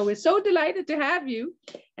it. So we're so delighted to have you.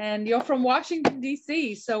 And you're from Washington,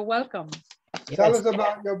 D.C., so welcome. Tell us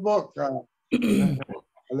about your book,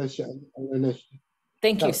 Alicia.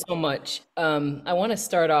 Thank you so much. I want to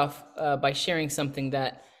start off by sharing something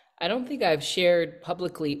that I don't think I've shared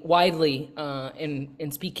publicly, widely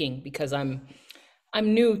in speaking, because I'm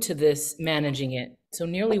new to this, managing it. So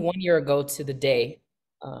nearly 1 year ago to the day,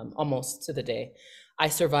 almost to the day, I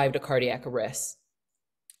survived a cardiac arrest.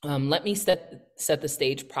 Let me set the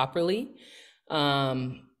stage properly.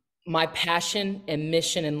 My passion and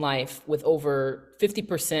mission in life, with over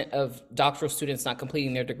 50% of doctoral students not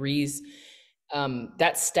completing their degrees,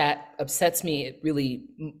 that stat upsets me. It really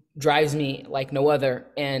drives me like no other.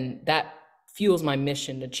 And that fuels my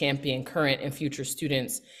mission to champion current and future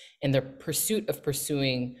students in their pursuit of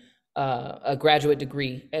pursuing a graduate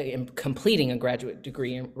degree and completing a graduate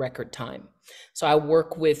degree in record time. So I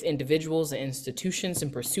work with individuals and institutions in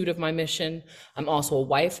pursuit of my mission. I'm also a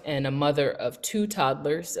wife and a mother of 2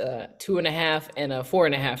 toddlers, 2.5 and a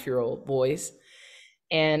 4.5-year-old boys.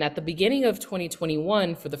 And at the beginning of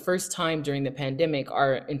 2021, for the first time during the pandemic,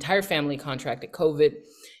 our entire family contracted COVID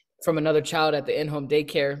from another child at the in-home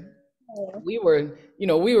daycare. We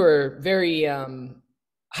were very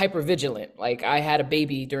hyper vigilant. Like, I had a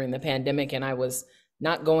baby during the pandemic and I was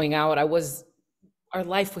not going out. Our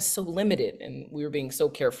life was so limited and we were being so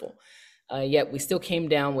careful. Yet we still came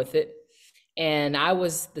down with it. And I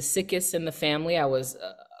was the sickest in the family. I was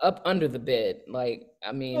up under the bed. I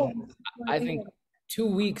think 2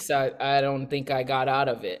 weeks, I don't think I got out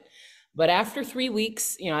of it. But after 3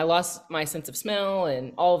 weeks, I lost my sense of smell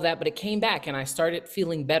and all of that, but it came back and I started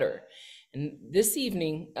feeling better. And this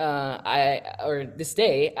evening, this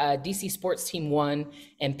day, DC sports team won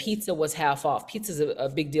and pizza was half off. Pizza's a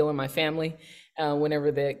big deal in my family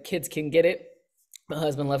whenever the kids can get it. My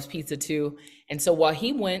husband loves pizza too. And so while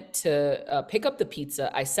he went to pick up the pizza,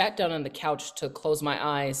 I sat down on the couch to close my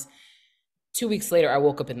eyes. 2 weeks later, I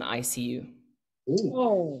woke up in the ICU.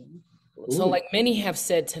 Oh. So like many have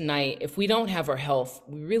said tonight, if we don't have our health,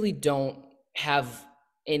 we really don't have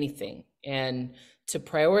anything. And to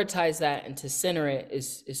prioritize that and to center it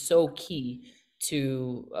is so key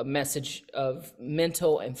to a message of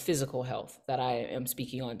mental and physical health that I am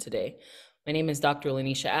speaking on today. My name is Dr.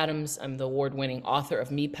 Lanisha Adams. I'm the award-winning author of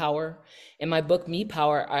Me Power. In my book, Me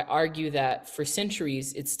Power, I argue that for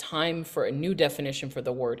centuries, it's time for a new definition for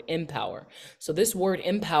the word empower. So this word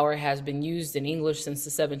empower has been used in English since the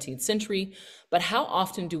 17th century, but how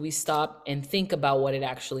often do we stop and think about what it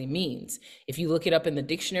actually means? If you look it up in the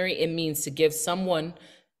dictionary, it means to give someone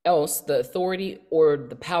else the authority or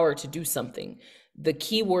the power to do something. The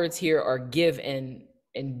key words here are give and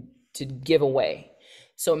to give away.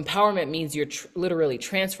 So empowerment means you're literally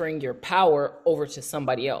transferring your power over to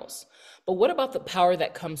somebody else. But what about the power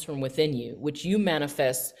that comes from within you, which you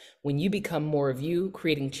manifest when you become more of you,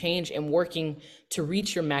 creating change and working to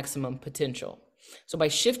reach your maximum potential? So by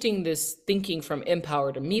shifting this thinking from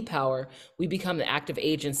empower to me power, we become the active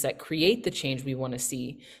agents that create the change we want to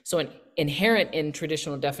see. So inherent in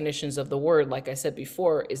traditional definitions of the word, like I said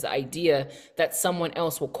before, is the idea that someone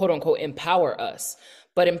else will quote unquote empower us.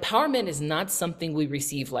 But empowerment is not something we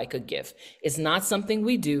receive like a gift. It's not something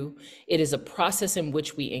we do. It is a process in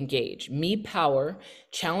which we engage. Me power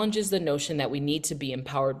challenges the notion that we need to be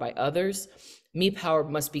empowered by others. Me power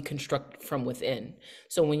must be constructed from within.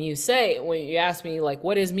 So when you ask me, like,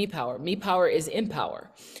 what is me power? Me power is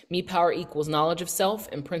empower. Me power equals knowledge of self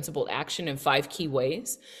and principled action in 5 key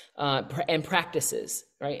ways and practices,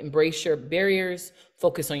 right? Embrace your barriers,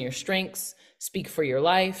 focus on your strengths, speak for your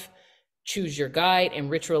life, choose your guide,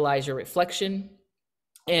 and ritualize your reflection.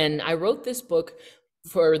 And I wrote this book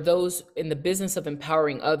for those in the business of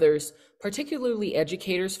empowering others, particularly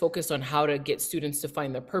educators focused on how to get students to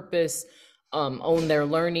find their purpose, own their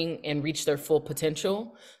learning, and reach their full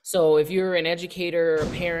potential. So if you're an educator, a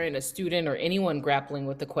parent, a student, or anyone grappling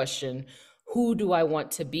with the question, who do I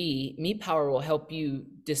want to be? Me Power will help you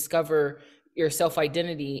discover your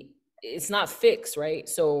self-identity. It's not fixed, right?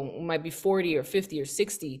 So it might be 40 or 50 or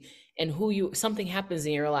 60, and something happens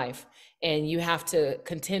in your life and you have to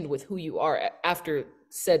contend with who you are after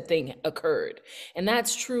said thing occurred. And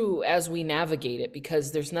that's true as we navigate it,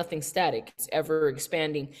 because there's nothing static. It's ever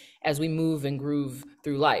expanding as we move and groove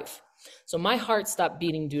through life. So my heart stopped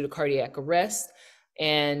beating due to cardiac arrest.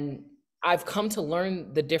 And I've come to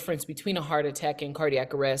learn the difference between a heart attack and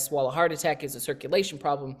cardiac arrest. While a heart attack is a circulation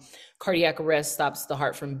problem, cardiac arrest stops the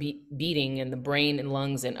heart from beating, and the brain and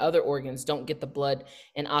lungs and other organs don't get the blood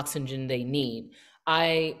and oxygen they need.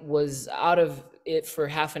 I was out of it for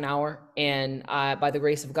half an hour, and by the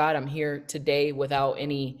grace of God, I'm here today without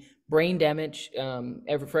any brain damage.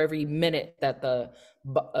 For every minute that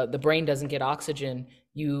the brain doesn't get oxygen,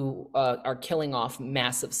 you are killing off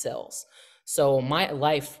massive cells. So my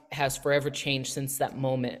life has forever changed since that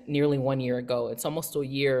moment, nearly 1 year ago. It's almost a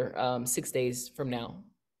year, 6 days from now.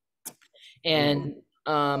 And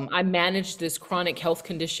I managed this chronic health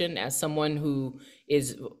condition as someone who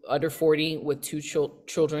is under 40 with two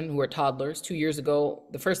children who are toddlers. 2 years ago,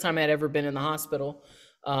 the first time I'd ever been in the hospital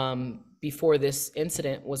before this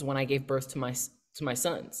incident was when I gave birth to my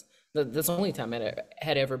sons. That's the only time I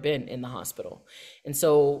had ever been in the hospital. And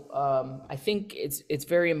so I think it's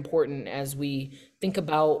very important as we think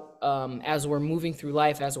about, as we're moving through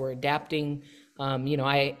life, as we're adapting.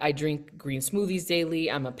 I drink green smoothies daily.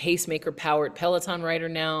 I'm a pacemaker powered Peloton rider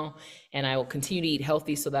now, and I will continue to eat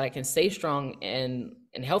healthy so that I can stay strong and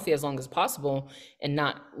healthy as long as possible and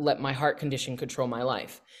not let my heart condition control my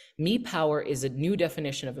life. Me Power is a new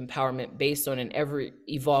definition of empowerment based on an ever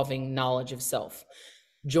evolving knowledge of self.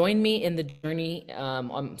 Join me in the journey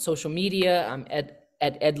on social media. I'm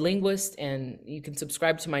at EdLinguist, and you can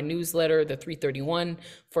subscribe to my newsletter, The 331,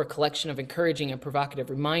 for a collection of encouraging and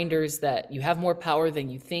provocative reminders that you have more power than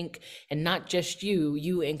you think, and not just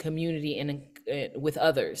you in community and with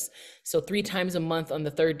others. So 3 times a month on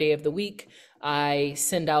the 3rd day of the week, I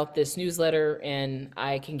send out this newsletter, and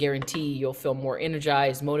I can guarantee you'll feel more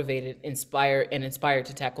energized, motivated, inspired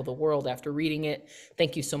to tackle the world after reading it.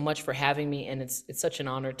 Thank you so much for having me, and it's such an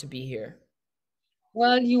honor to be here.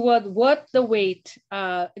 Well, you were worth the wait.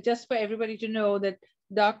 Just for everybody to know that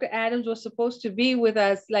Dr. Adams was supposed to be with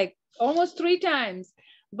us like almost 3 times,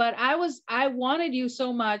 but I wanted you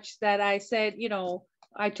so much that I said,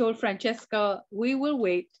 I told Francesca, we will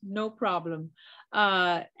wait, no problem.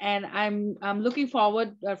 And I'm looking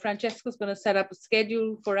forward. Francesca's going to set up a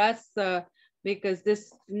schedule for us because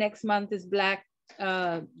this next month is Black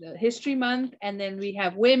History Month, and then we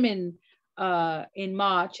have women in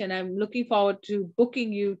March, and I'm looking forward to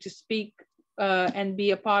booking you to speak and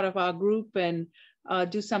be a part of our group and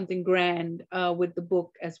do something grand with the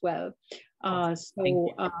book as well. So I'm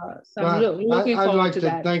looking forward to that. I'd like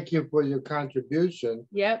to thank you for your contribution.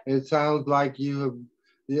 Yep. It sounds like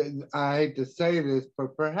I hate to say this,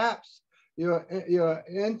 but perhaps your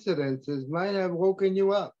incidences might have woken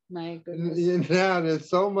you up. My goodness. Now there's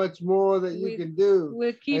so much more that you can do.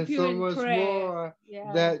 We'll keep you in prayer. And so much more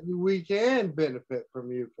that we can benefit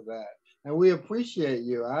from you for that. And we appreciate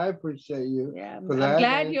you. I appreciate you for that. I'm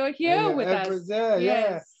glad you're here with us.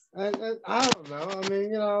 Yes. And I don't know. I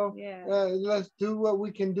mean, let's do what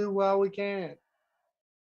we can do while we can.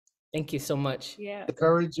 Thank you so much. Yeah.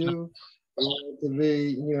 Encourage you to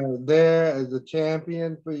be, there as a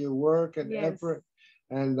champion for your work and effort,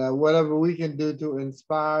 and whatever we can do to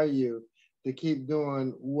inspire you to keep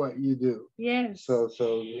doing what you do. Yes. So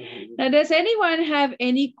now, does anyone have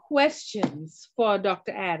any questions for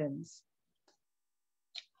Dr. Adams?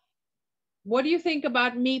 What do you think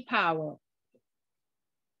about Me Power?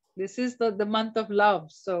 This is the month of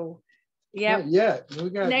love, so we got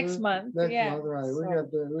next month. Next month, right?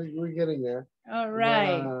 So, we're getting there. All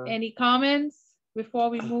right. Any comments before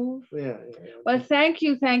we move? Yeah. Well, thank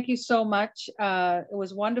you so much. It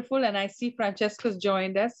was wonderful, and I see Francesca's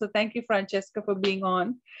joined us. So thank you, Francesca, for being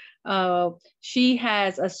on. She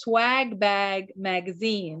has a swag bag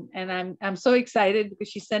magazine, and I'm so excited because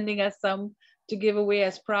she's sending us some to give away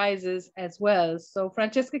as prizes as well. So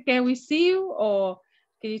Francesca, can we see you, or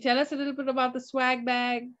can you tell us a little bit about the swag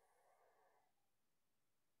bag?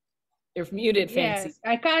 You're muted, Fancy. Yes,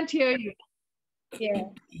 I can't hear you. Yeah.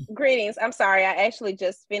 Greetings. I'm sorry. I actually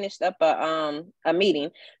just finished up a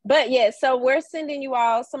meeting. But yeah, so we're sending you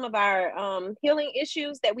all some of our healing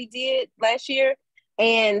issues that we did last year.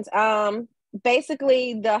 And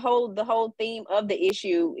basically the whole theme of the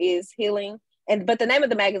issue is healing. But the name of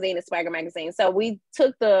the magazine is Swagger Magazine. So we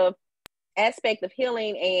took the aspect of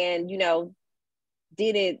healing and,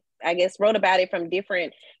 did it, I guess, wrote about it from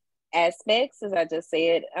different aspects, as I just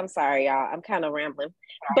said. I'm sorry, y'all. I'm kind of rambling,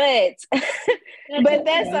 but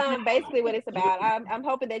that's basically what it's about. I'm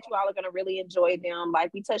hoping that you all are going to really enjoy them.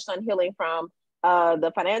 Like, we touched on healing from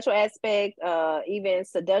the financial aspect, even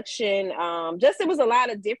seduction. Just it was a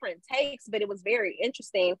lot of different takes, but it was very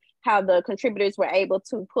interesting how the contributors were able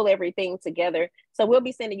to pull everything together. So we'll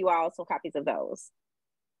be sending you all some copies of those.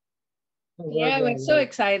 Yeah, we're so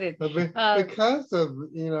excited. Because of,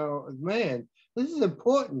 man, this is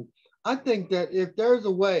important. I think that if there's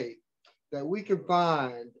a way that we can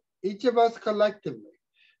find, each of us collectively,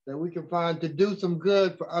 that we can find to do some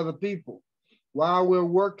good for other people while we're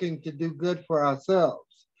working to do good for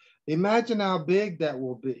ourselves, imagine how big that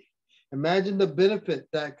will be. Imagine the benefit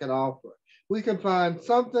that can offer. We can find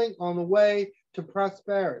something on the way to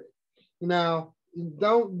prosperity. Now,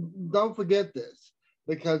 don't forget this,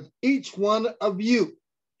 because each one of you,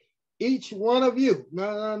 and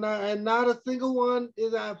not a single one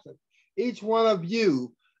is absent. Each one of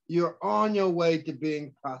you, you're on your way to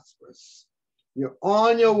being prosperous. You're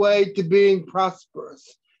on your way to being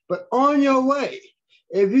prosperous. But on your way,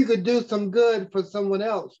 if you could do some good for someone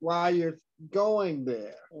else while you're going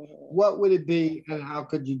there, what would it be and how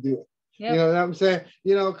could you do it? Yep. You know what I'm saying?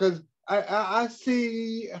 Because I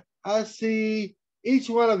see each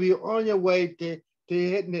one of you on your way to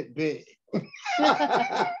hitting it big.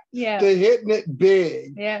 Yeah. To hitting it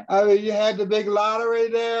big. Yeah. I mean, you had the big lottery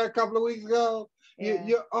there a couple of weeks ago. Yeah.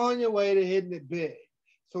 You're on your way to hitting it big.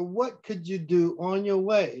 So what could you do on your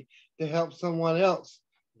way to help someone else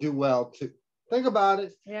do well too? Think about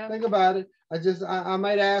it. Yeah. Think about it. I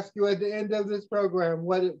might ask you at the end of this program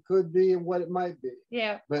what it could be and what it might be.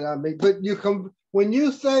 Yeah. But but when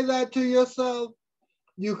you say that to yourself,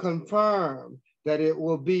 you confirm that it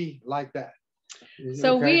will be like that.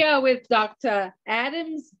 So we are with Dr.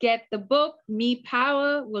 Adams. Get the book, Me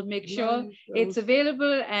Power. We'll make sure it's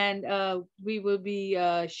available, and we will be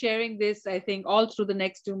sharing this, I think, all through the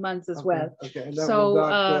next 2 months as well. Okay.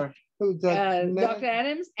 So Dr.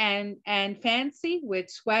 Adams and Fancy with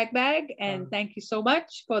Swag Bag, and thank you so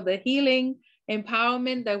much for the healing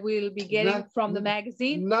empowerment that we'll be getting from the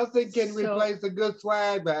magazine. Nothing can replace a good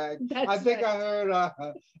swag bag. I think I heard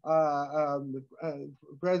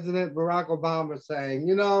President Barack Obama saying,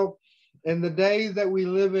 in the days that we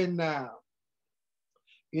live in now,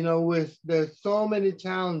 there's so many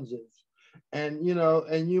challenges, and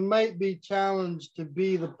you might be challenged to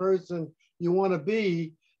be the person you want to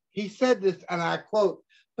be. He said this, and I quote,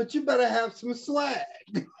 "But you better have some swag."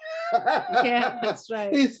 Yeah, that's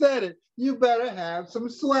right. He said it. You better have some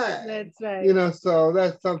swag. That's right. So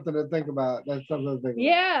that's something to think about.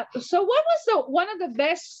 Yeah. So what was one of the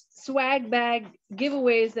best swag bag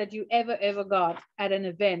giveaways that you ever got at an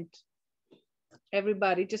event?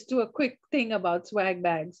 Everybody, just do a quick thing about swag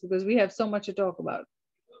bags because we have so much to talk about.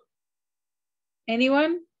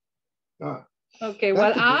 Anyone? Okay,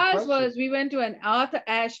 well, ours was, we went to an Arthur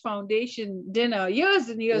Ashe Foundation dinner years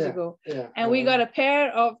and years ago, and we got a pair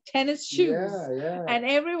of tennis shoes, and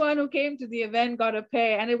everyone who came to the event got a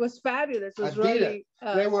pair, and it was fabulous. It was Adidas. Really,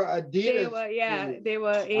 they were Adidas. They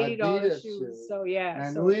were $80 shoes. So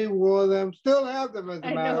and we wore them, still have them as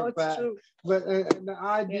a matter of fact. True. But the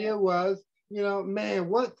idea was,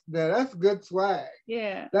 man, that's good swag.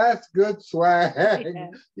 Yeah. That's good swag.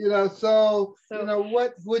 Yeah. So,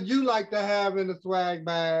 what would you like to have in a swag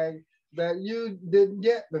bag that you didn't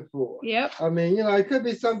get before? Yep. I mean, it could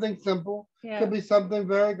be something simple. Yeah. Could be something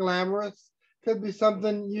very glamorous. Could be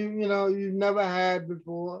something you've never had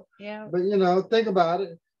before. Yeah. But, think about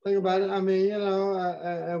it. Think about it. I mean,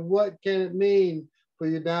 and what can it mean for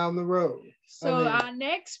you down the road? So our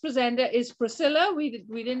next presenter is Priscilla. We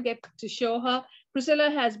didn't get to show her. Priscilla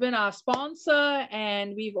has been our sponsor,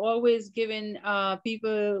 and we've always given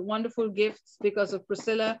people wonderful gifts because of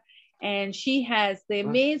Priscilla. And she has the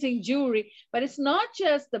amazing jewelry, but it's not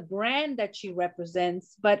just the brand that she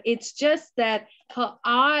represents, but it's just that her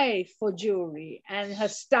eye for jewelry and her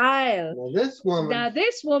style. Well, this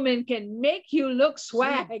woman can make you look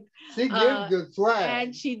swag. She gives good swag.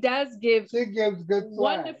 And she does give. She gives good swag.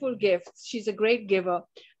 Wonderful gifts. She's a great giver.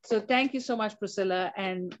 So thank you so much, Priscilla,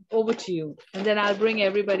 and over to you. And then I'll bring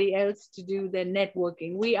everybody else to do their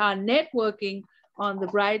networking. We are networking on the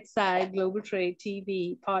Brightside Global Trade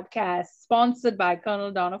TV podcast, sponsored by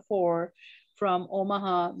Colonel Donna Ford from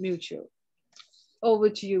Omaha Mutual. Over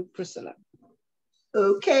to you, Priscilla.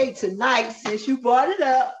 Okay, tonight, since you brought it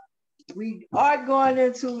up, we are going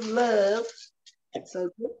into love. So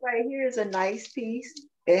this right here is a nice piece.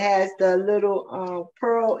 It has the little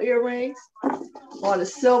pearl earrings on a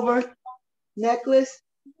silver necklace.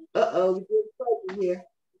 Uh-oh, we did something here.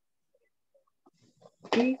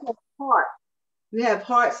 These are hearts. We have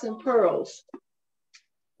hearts and pearls.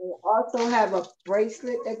 We also have a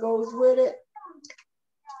bracelet that goes with it.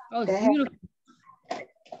 Oh, it's beautiful.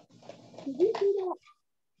 Did you see that?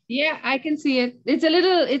 Yeah, I can see it. It's a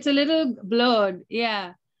little blurred.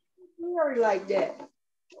 Yeah. Blurry like that.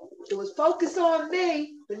 It was focused on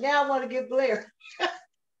me, but now I want to get blurry.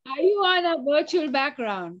 Are you on a virtual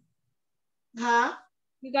background? Huh?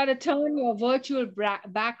 You got to turn your virtual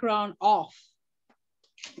background off.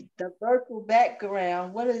 The virtual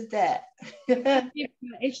background, what is that?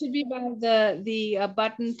 It should be by the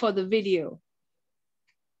button for the video.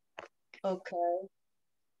 Okay.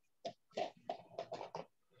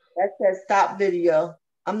 That says stop video.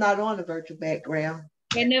 I'm not on the virtual background.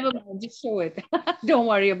 Okay, never mind. Just show it. Don't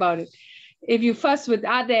worry about it. If you fuss with,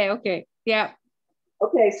 there, okay. Yeah.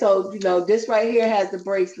 Okay, so, you know, this right here has the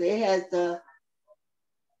bracelet. It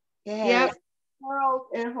has pearls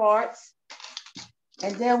and hearts.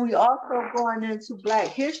 And then we also going into Black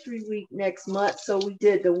History Week next month. So we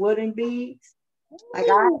did the wooden beads. Like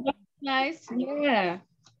Ooh, that's nice. Yeah.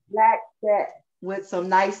 Black set with some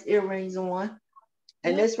nice earrings on.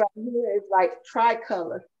 And this right here is like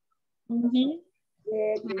tricolor. Mm-hmm.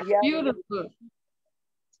 Red, yellow. Beautiful.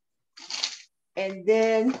 And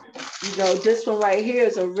then, you know, this one right here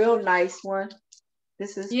is a real nice one.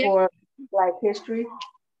 This is for Black History.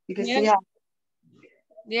 You can see how.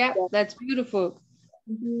 Yeah, that's beautiful.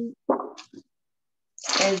 Mm-hmm.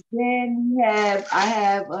 And then I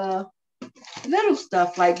have little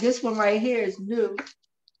stuff like this one right here is new.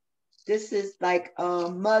 This is like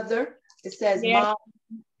mother. It says mom.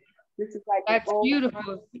 This is like that's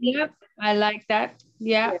beautiful. Yep, I like that.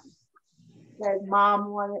 Yeah. It says mom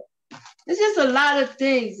on it. It's just a lot of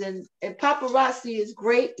things, and paparazzi is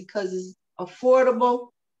great because it's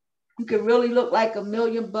affordable. You can really look like $1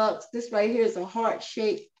 million. This right here is a heart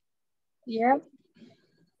shape. Yeah.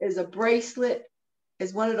 Is a bracelet.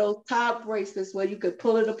 It's one of those top bracelets where you could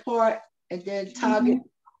pull it apart and then tog it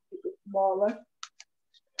smaller.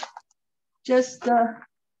 Just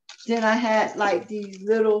then I had like these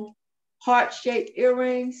little heart-shaped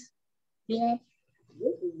earrings. Yeah.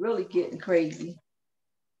 This is really getting crazy.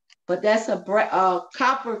 But that's a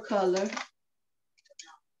copper color.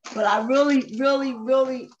 But I really, really,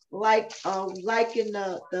 really like liking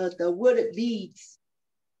the wooded beads.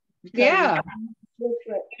 Yeah.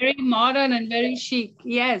 Very modern and very chic.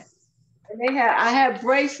 Yes. And I have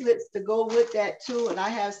bracelets to go with that too. And I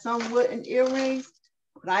have some wooden earrings,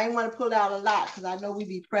 but I didn't want to pull out a lot because I know we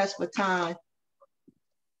be pressed for time.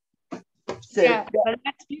 So, yeah, but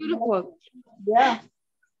that's beautiful. Yeah.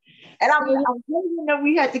 And I'm thinking that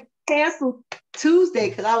we had to cancel Tuesday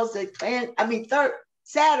because I was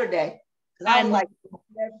Saturday. Because I was like,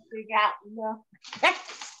 everything out, you know.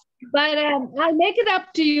 But I'll make it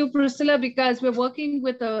up to you, Priscilla, because we're working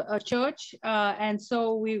with a church. And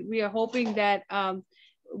so we are hoping that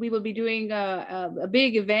we will be doing a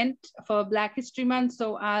big event for Black History Month.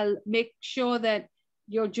 So I'll make sure that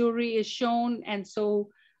your jewelry is shown. And so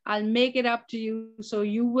I'll make it up to you. So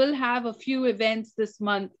you will have a few events this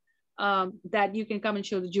month that you can come and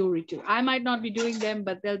show the jewelry to. I might not be doing them,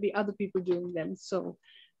 but there'll be other people doing them. So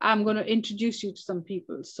I'm going to introduce you to some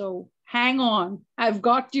people. So hang on. I've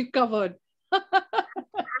got you covered.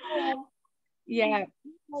 Yeah.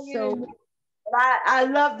 So I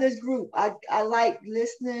love this group. I like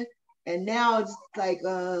listening. And now it's like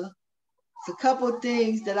it's a couple of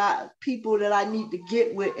things people that I need to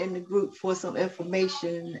get with in the group for some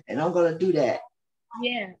information, and I'm gonna do that.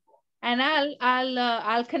 Yeah. And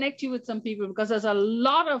I'll connect you with some people because there's a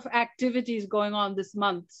lot of activities going on this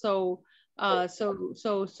month. So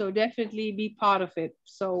so definitely be part of it.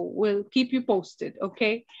 So we'll keep you posted,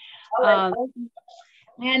 okay? And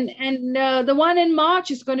the one in March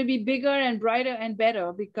is going to be bigger and brighter and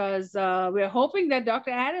better because we're hoping that Dr.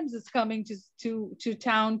 Adams is coming to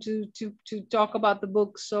town to talk about the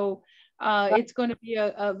book. So it's going to be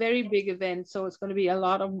a very big event. So it's going to be a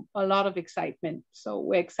lot of excitement. So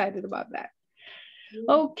we're excited about that.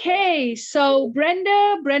 Okay, so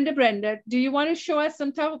Brenda, do you want to show us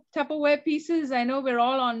some Tupperware pieces? I know we're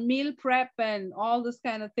all on meal prep and all this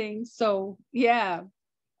kind of thing. So yeah.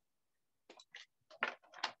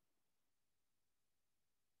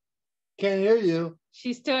 Can't hear you.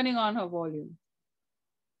 She's turning on her volume.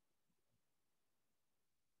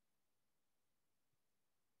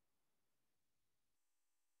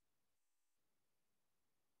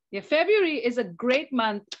 Yeah, February is a great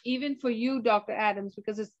month, even for you, Dr. Adams,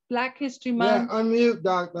 because it's Black History Month. Yeah, unmute,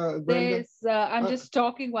 Dr. Brenda. I'm just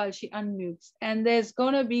talking while she unmutes. And there's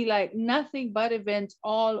going to be like nothing but events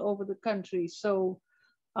all over the country. So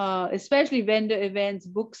especially vendor events,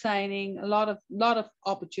 book signing, a lot of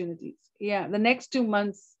opportunities. Yeah, the next 2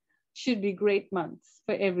 months should be great months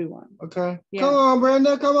for everyone. Okay. Yeah. Come on,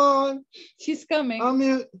 Brenda, come on. She's coming.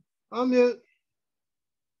 Unmute.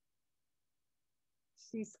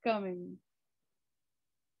 She's coming.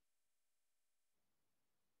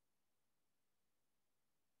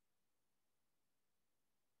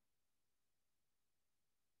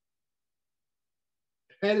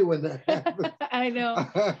 Anyway, that happens. I know. All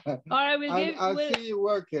right, I see you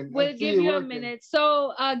working. We'll give you a minute.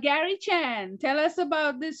 So, Gary Chan, tell us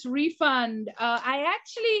about this refund. I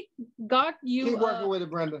actually got you. Keep working with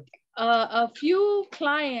it, Brenda. A few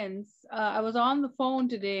clients. I was on the phone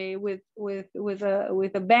today with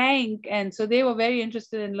a bank, and so they were very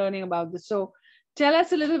interested in learning about this. So, tell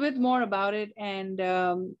us a little bit more about it, and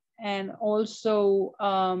also.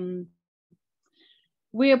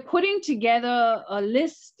 We are putting together a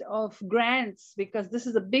list of grants because this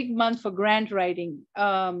is a big month for grant writing.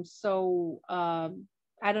 I don't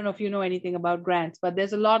know if you know anything about grants, but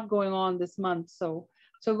there's a lot going on this month. So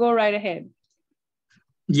go right ahead.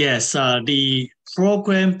 Yes, the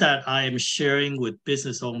program that I am sharing with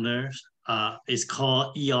business owners is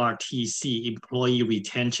called ERTC, Employee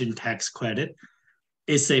Retention Tax Credit.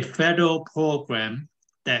 It's a federal program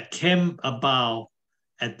that came about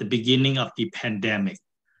at the beginning of the pandemic.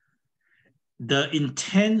 The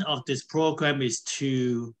intent of this program is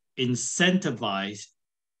to incentivize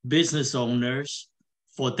business owners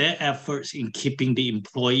for their efforts in keeping the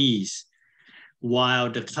employees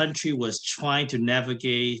while the country was trying to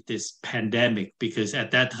navigate this pandemic, because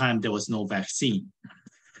at that time there was no vaccine.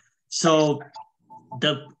 So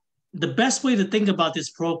the best way to think about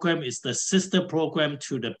this program is the sister program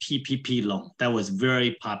to the PPP loan that was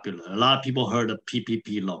very popular. A lot of people heard of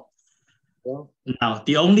PPP loan. Yeah. Now,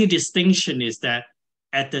 the only distinction is that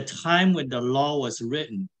at the time when the law was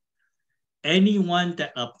written, anyone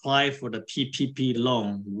that applied for the PPP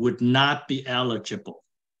loan would not be eligible.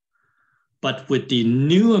 But with the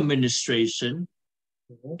new administration,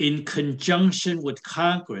 in conjunction with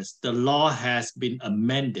Congress, the law has been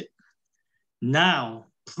amended. Now,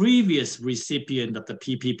 previous recipients of the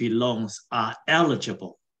PPP loans are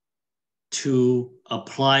eligible to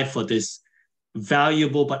apply for this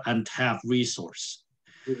valuable but untapped resource.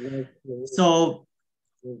 So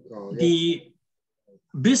the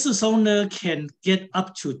business owner can get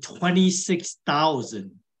up to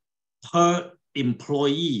 $26,000 per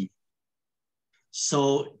employee.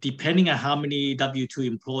 So depending on how many W-2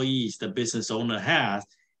 employees the business owner has,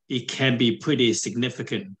 it can be pretty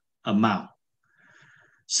significant amount.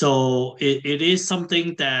 So it is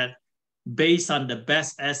something that, based on the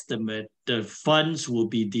best estimate, the funds will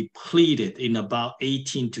be depleted in about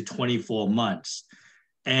 18 to 24 months.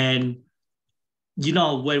 And, you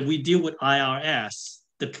know, when we deal with IRS,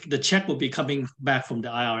 the check will be coming back from the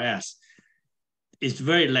IRS. It's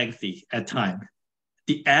very lengthy at times.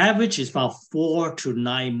 The average is about 4 to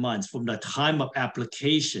 9 months from the time of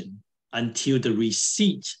application until the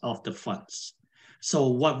receipt of the funds. So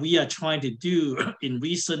what we are trying to do in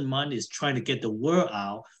recent months is trying to get the word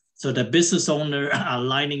out, so the business owners are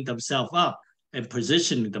lining themselves up and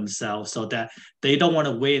positioning themselves so that they don't want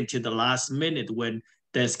to wait until the last minute when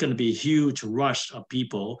there's going to be a huge rush of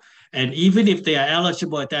people. And even if they are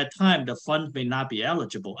eligible at that time, the fund may not be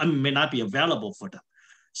eligible, may not be available for them.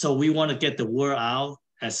 So we want to get the word out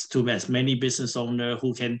to as many business owners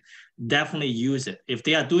who can definitely use it. If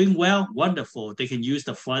they are doing well, wonderful. They can use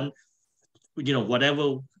the fund, you know,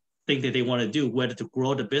 whatever thing that they want to do, whether to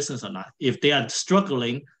grow the business or not. If they are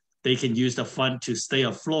struggling, they can use the fund to stay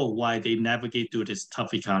afloat while they navigate through this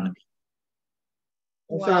tough economy.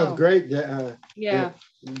 That sounds great, Gary.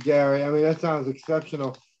 I mean, that sounds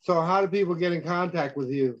exceptional. So how do people get in contact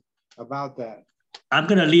with you about that? I'm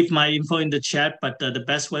going to leave my info in the chat, but the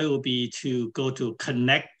best way will be to go to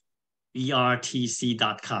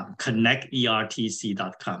connectertc.com,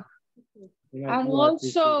 connectertc.com. And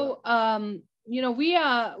also, you know,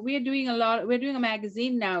 we're doing a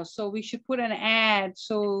magazine now, so we should put an ad.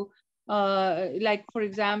 So like, for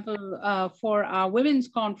example, for our women's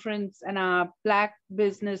conference and our Black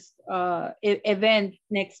business event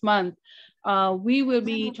next month, we will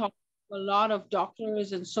be talking to a lot of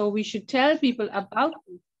doctors, and so we should tell people about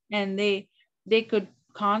it, and they could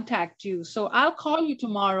contact you. So I'll call you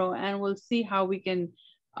tomorrow and we'll see how we can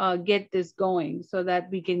get this going so that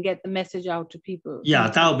we can get the message out to people. Yeah,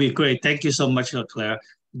 that would be great. Thank you so much, Claire.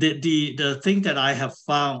 The thing that I have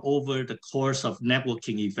found over the course of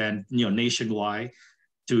networking event, you know, nationwide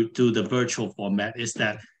to the virtual format is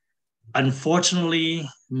that, unfortunately,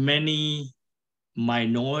 many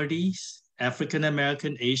minorities, African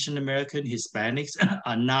American, Asian American, Hispanics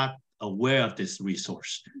are not aware of this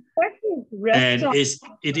resource. And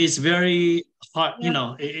it is very hard, you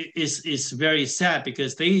know, it's very sad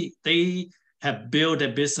because they have built a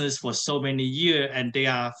business for so many years, and they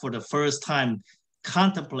are, for the first time,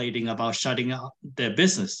 contemplating about shutting up their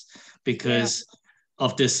business because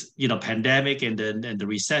of this, pandemic and the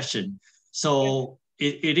recession. So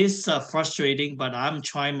it is frustrating, but I'm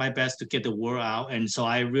trying my best to get the word out. And so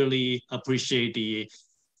I really appreciate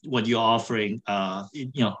what you're offering,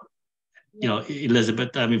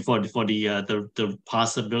 Elizabeth. I mean, for the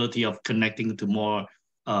possibility of connecting to more,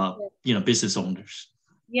 business owners.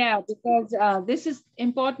 Yeah, because this is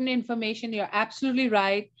important information. You're absolutely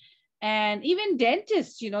right. And even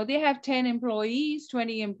dentists, they have 10 employees,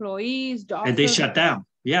 20 employees, doctors. And they shut down.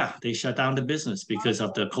 Yeah, they shut down the business because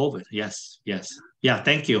of the COVID. Yes. Yeah,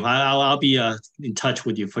 thank you. I'll be in touch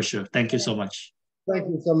with you for sure. Thank you so much. Thank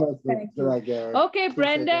you so much for that, Gary. Okay,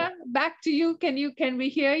 Brenda, back to you. Can we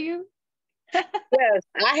hear you? Yes,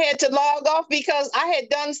 I had to log off because I had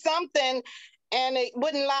done something and it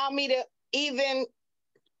wouldn't allow me to even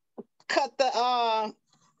cut the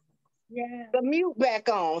mute back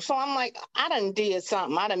on. So I'm like, I done did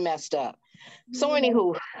something. I done messed up. So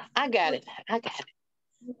anywho, I got it.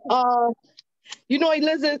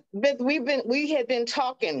 Elizabeth, we had been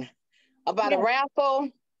talking about a raffle.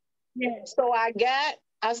 Yes. So I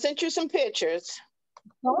sent you some pictures.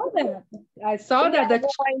 I saw that. We're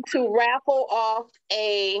going to raffle off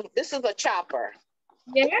this is a chopper.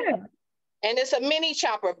 Yeah. And it's a mini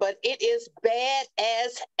chopper, but it is bad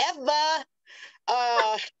as ever.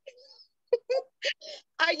 I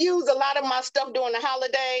use a lot of my stuff during the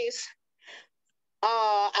holidays.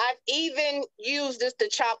 I've even used this to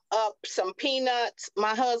chop up some peanuts.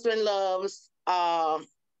 My husband loves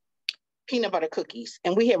peanut butter cookies,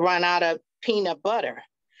 and we had run out of peanut butter.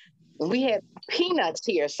 And we had peanuts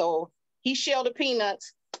here, so he shelled the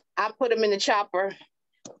peanuts. I put them in the chopper,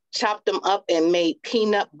 chopped them up, and made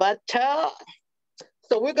peanut butter.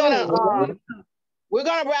 So we're gonna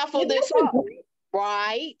raffle this up,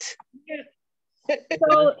 right?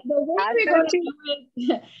 So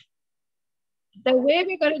the way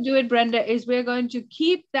we're going to do it, Brenda, is we're going to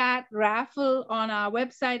keep that raffle on our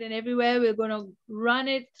website and everywhere. We're going to run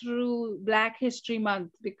it through Black History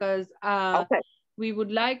Month because we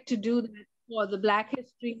would like to do that for the Black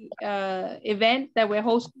History event that we're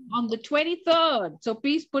hosting on the 23rd. So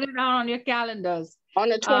please put it down on your calendars. On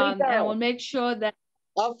the 23rd. And we'll make sure that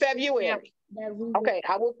of February. Okay,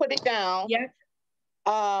 I will put it down. Yes.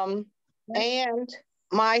 And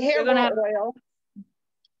my hair oil.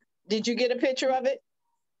 Did you get a picture of it?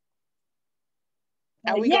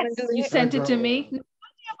 Are we yes, going to do you sent it to me.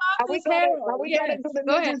 Are we going to do the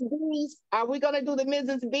Mrs. B's? Are we going to do the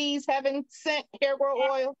Mrs. B's having scent hair growth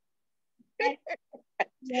oil?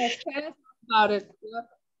 Yes, tell us about it.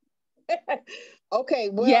 Okay,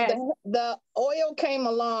 well, the oil came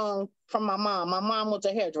along from my mom. My mom was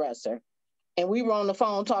a hairdresser. And we were on the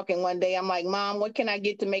phone talking one day. I'm like, Mom, what can I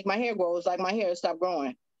get to make my hair grow? It's like my hair stopped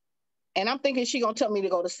growing. And I'm thinking she's going to tell me to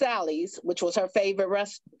go to Sally's, which was her favorite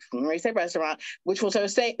restaurant, which was her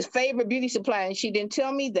favorite beauty supply. And she didn't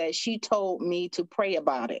tell me that. She told me to pray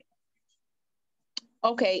about it.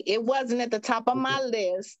 Okay, it wasn't at the top of my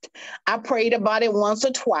list. I prayed about it once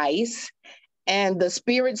or twice. And the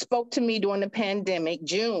Spirit spoke to me during the pandemic,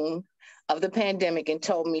 June of the pandemic, and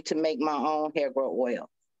told me to make my own hair growth oil.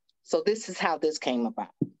 So this is how this came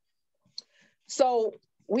about. So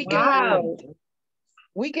we can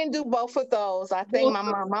do both of those. I think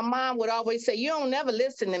my mom would always say, you don't never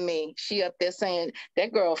listen to me. She up there saying,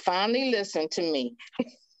 that girl finally listened to me.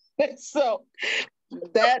 So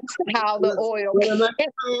that's how the oil we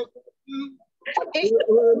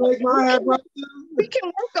can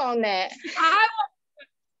work on that.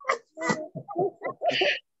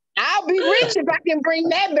 I'll be rich if I can bring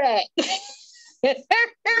that back. It's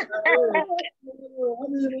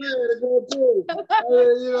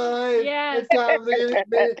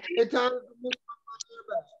time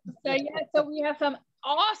so we have some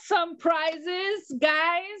awesome prizes,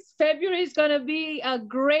 guys. February is going to be a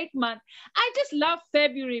great month. I just love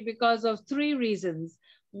February because of 3 reasons.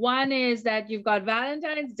 One is that you've got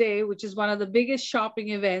Valentine's Day, which is one of the biggest shopping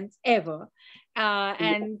events ever.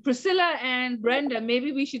 And Priscilla and Brenda,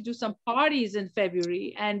 maybe we should do some parties in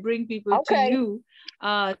February and bring people to you.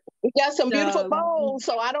 We got some beautiful bowls.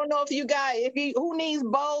 So I don't know if you guys, who needs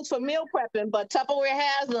bowls for meal prepping, but Tupperware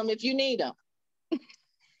has them if you need them.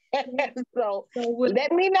 so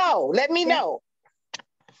let me know. Let me know.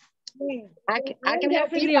 I can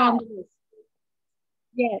help you out.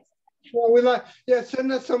 Yes. Well,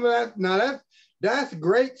 send us some of that. Now that's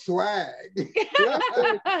great swag.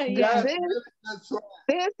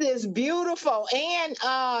 This is beautiful. And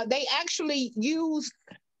they actually use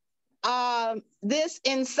this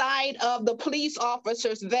inside of the police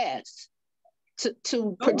officer's vest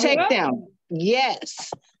to protect them.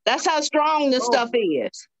 Yes, That's how strong this stuff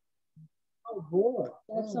is. Oh boy.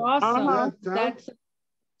 That's awesome. That's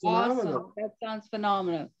awesome. That sounds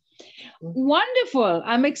phenomenal. Wonderful.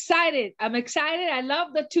 I'm excited. I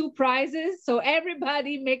love the 2 prizes. So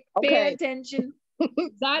everybody pay attention.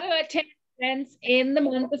 Got to attend events in the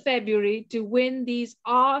month of February to win these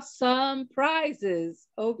awesome prizes.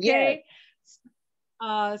 Okay.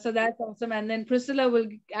 Yes. So that's awesome. And then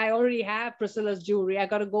I already have Priscilla's jewelry. I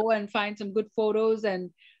got to go and find some good photos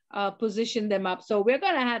and position them up. So we're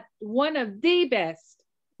going to have one of the best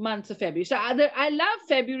months of February. So I love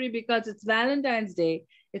February because it's Valentine's Day.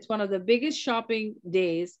 It's one of the biggest shopping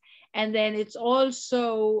days. And then it's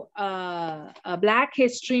also a Black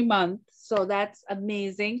History Month. So that's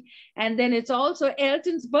amazing. And then it's also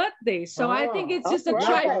Elton's birthday. So I think it's just a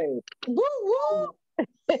tribute. Woo, woo.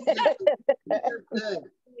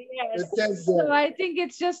 Yes. So I think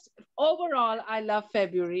it's just overall, I love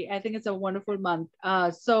February. I think it's a wonderful month.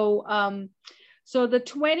 So the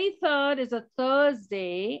 23rd is a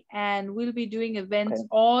Thursday, and we'll be doing events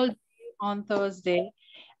all day on Thursday.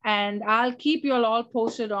 And I'll keep you all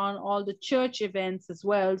posted on all the church events as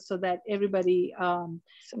well, so that everybody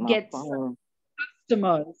gets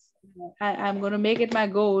customers. I'm going to make it my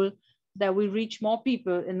goal that we reach more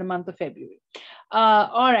people in the month of February.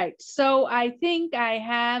 All right. So I think I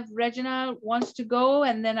have Reginald wants to go,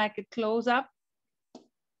 and then I could close up.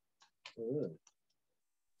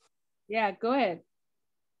 Yeah, go ahead.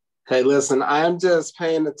 Hey, listen, I'm just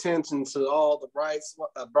paying attention to all the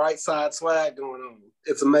Brightside swag going on.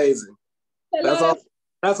 It's amazing.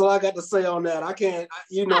 That's all I got to say on that. I can't.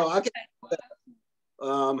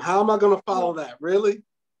 How am I going to follow that? Really?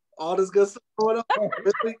 All this good stuff going on?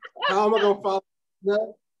 Really? How am I going to follow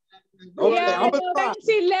that? Okay, yeah, I'm going to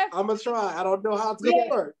try. I'm going to try. I don't know how it's going to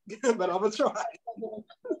work, but I'm going to try.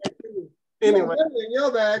 Anyway. In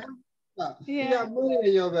your bag. You got money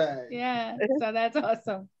in your bag. Yeah, so that's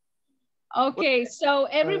awesome. Okay, so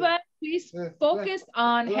everybody, please focus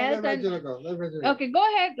on health and... Okay,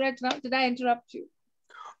 go ahead, Reginald. Did I interrupt you?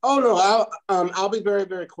 Oh, no, I'll be very,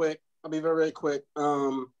 very quick.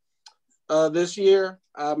 This year,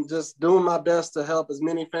 I'm just doing my best to help as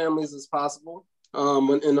many families as possible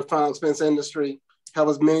in the final expense industry, help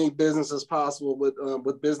as many businesses as possible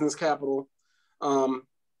with business capital,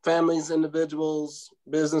 families, individuals,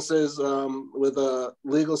 businesses with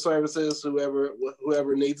legal services,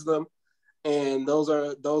 whoever needs them. And those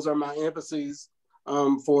are my emphases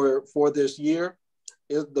for this year.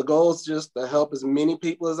 The goal is just to help as many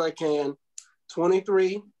people as I can.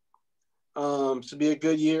 23 should be a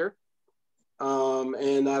good year.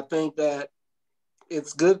 And I think that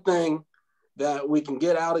it's a good thing that we can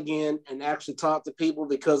get out again and actually talk to people,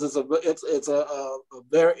 because it's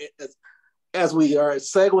as we are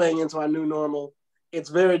segueing into our new normal, it's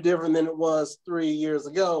very different than it was 3 years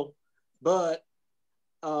ago, but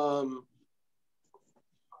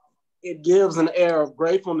it gives an air of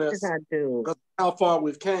gratefulness because of how far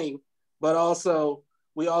we've came, but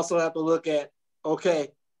we also have to look at, okay,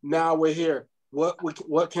 now we're here.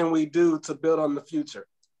 What can we do to build on the future?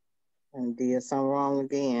 And did something wrong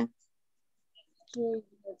again.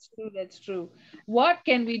 That's true. What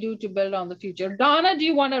can we do to build on the future? Donna, do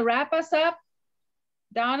you want to wrap us up?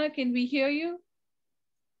 Donna, can we hear you?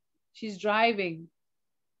 She's driving.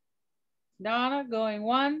 Donna, going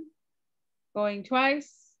one, going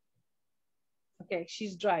twice. Okay,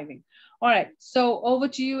 she's driving. All right, so over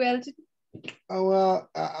to you, Elton. Oh, well,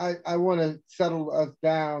 I want to settle us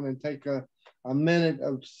down and take a minute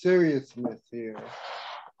of seriousness here.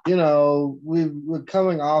 You know, we're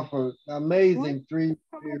coming off an amazing 3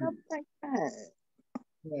 years.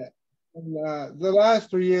 Yeah. And, the last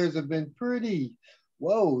 3 years have been pretty,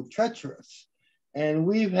 treacherous. And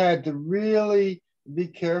we've had to really be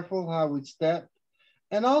careful how we step,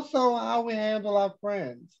 and also how we handle our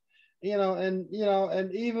friends. And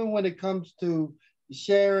even when it comes to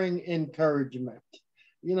sharing encouragement,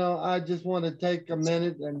 I just want to take a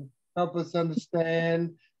minute and help us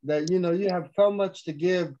understand that, you have so much to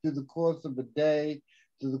give through the course of the day,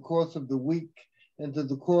 through the course of the week, and through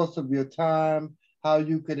the course of your time, how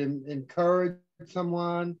you could encourage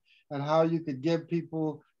someone and how you could give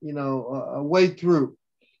people, a way through,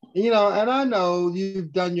 and I know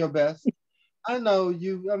you've done your best. I know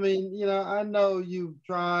I know you've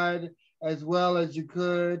tried as well as you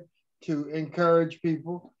could to encourage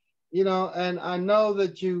people, and I know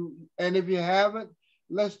that and if you haven't,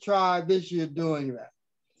 let's try this year doing that.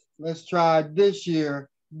 Let's try this year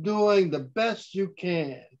doing the best you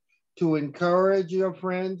can to encourage your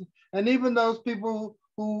friends, and even those people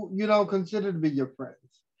who you don't consider to be your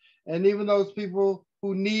friends, and even those people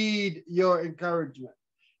who need your encouragement,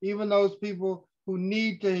 even those people who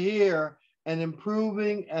need to hear an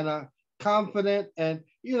improving and a confident, and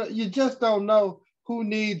you just don't know who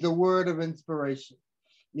needs a word of inspiration.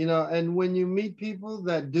 And when you meet people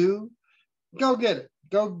that do, go get it.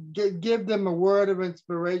 Give them a word of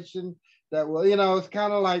inspiration that will, it's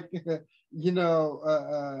kind of like,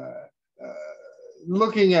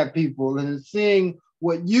 looking at people and seeing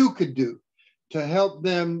what you could do to help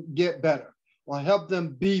them get better, or help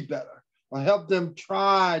them be better, or help them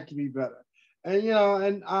try to be better. And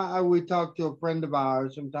we talk to a friend of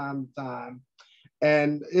ours from time to time,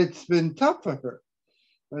 and it's been tough for her.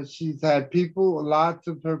 She's had people, lots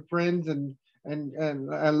of her friends and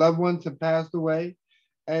loved ones have passed away,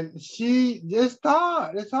 and it's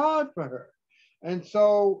hard. It's hard for her. And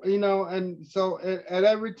so, at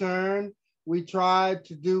every turn, we try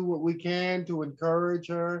to do what we can to encourage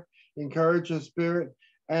her spirit.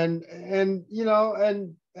 And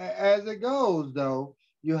as it goes, though,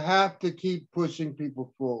 you have to keep pushing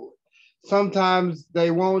people forward. Sometimes they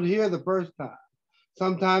won't hear the first time.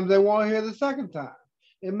 Sometimes they won't hear the second time.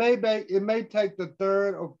 It may take the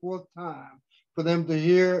third or fourth time for them to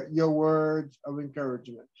hear your words of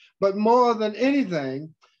encouragement. But more than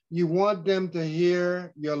anything, you want them to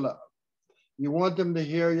hear your love. You want them to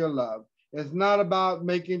hear your love. It's not about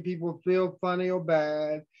making people feel funny or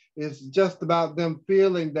bad. It's just about them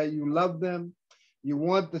feeling that you love them. You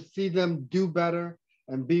want to see them do better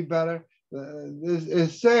and be better.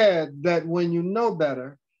 It's said that when you know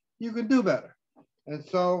better, you can do better. And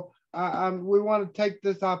so we want to take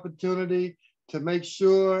this opportunity to make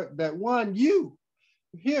sure that, one, you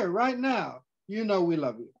here right now, we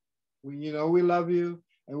love you. We love you,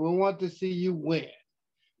 and we want to see you win.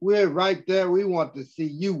 We're right there. We want to see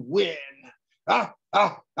you win. And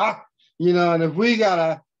if we got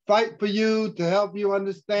to fight for you to help you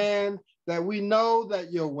understand that we know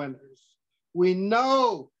that you're winners. We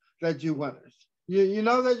know that you're winners. You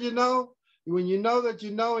know that you know? When you know that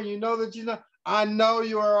you know and you know that you know, I know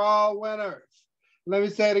you are all winners. Let me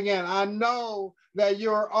say it again. I know that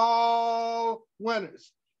you're all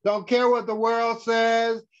winners. Don't care what the world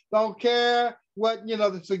says. Don't care what,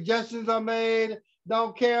 the suggestions are made.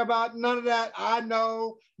 Don't care about none of that. I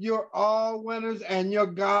know you're all winners and you're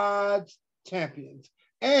God's champions.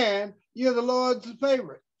 And you're the Lord's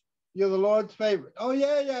favorite. You're the Lord's favorite. Oh,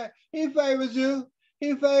 yeah. He favors you.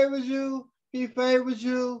 He favors you. He favors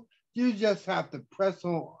you. You just have to press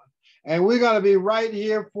on. And we're going to be right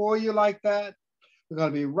here for you like that. We're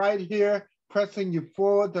going to be right here pressing you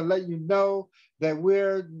forward to let you know that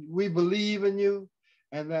we believe in you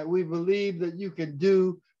and that we believe that you can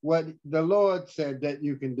do what the Lord said that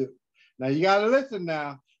you can do. Now, you got to listen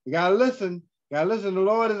now. You got to listen. You got to listen. The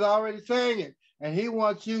Lord is already saying it. And he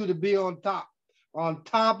wants you to be on top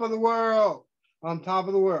of the world, on top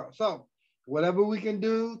of the world. So whatever we can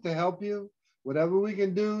do to help you, whatever we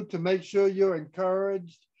can do to make sure you're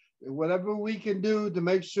encouraged, whatever we can do to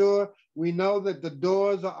make sure we know that the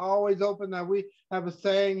doors are always open. Now, we have a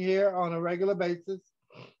saying here on a regular basis.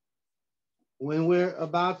 When we're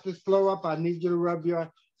about to slow up, I need you to rub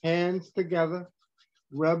your hands together.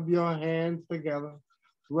 Rub your hands together.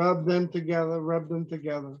 Rub them together. Rub them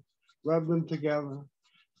together. Rub them together.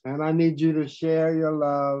 And I need you to share your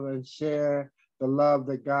love and share the love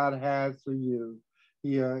that God has for you.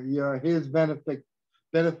 You're his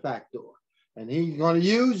benefactor. And he's going to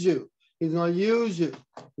use you. He's going to use you.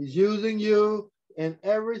 He's using you in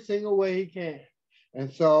every single way he can.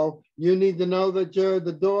 And so you need to know that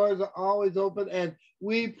the doors are always open. And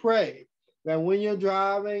we pray that when you're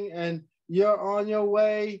driving and you're on your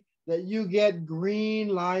way, that you get green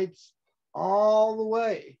lights all the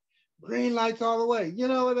way. Green lights all the way. You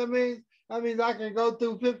know what that means? That means I can go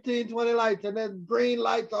through 15, 20 lights and then green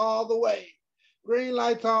lights all the way. Green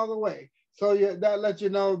lights all the way. So that lets you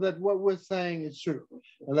know that what we're saying is true.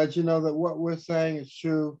 It lets you know that what we're saying is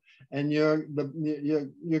true, and you're going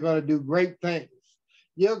to do great things.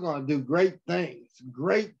 You're going to do great things,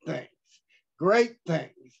 great things, great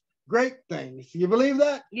things, great things. You believe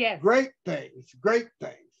that? Yes. Great things, great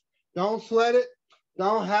things. Don't sweat it.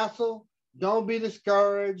 Don't hassle. Don't be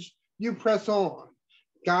discouraged. You press on.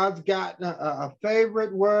 God's got a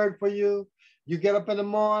favorite word for you. You get up in the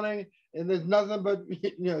morning and there's nothing but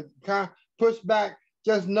push back.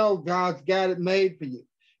 Just know God's got it made for you.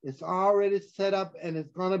 It's already set up and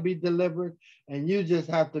it's going to be delivered, and you just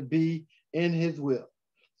have to be in his will.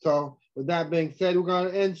 So with that being said, we're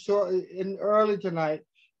going to end early tonight,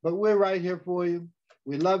 but we're right here for you.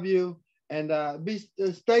 We love you, and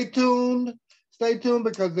stay tuned. Stay tuned,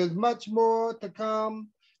 because there's much more to come,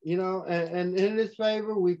 and in his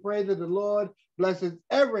favor, we pray that the Lord blesses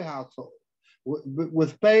every household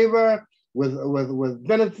with favor, with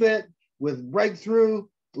benefit, with breakthrough,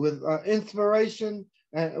 with inspiration,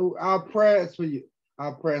 and our prayers for you.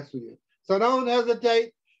 Our prayers for you. So don't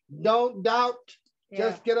hesitate. Don't doubt.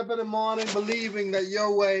 Just get up in the morning believing that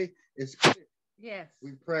your way is clear. Yes.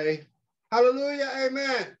 We pray. Hallelujah.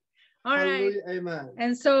 Amen. All Hallelujah, right. amen.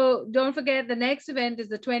 And so don't forget the next event is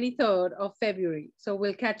the 23rd of February. So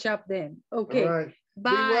we'll catch up then. Okay. All right.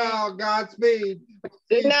 Bye. Be well. Godspeed.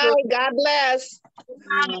 Good night. God bless.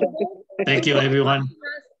 Thank you, everyone.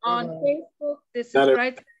 On Facebook, this is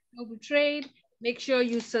Brightside Global Trade. Make sure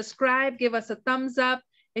you subscribe, give us a thumbs up.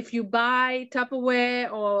 If you buy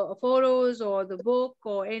Tupperware or photos or the book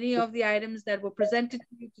or any of the items that were presented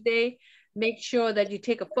to you today, make sure that you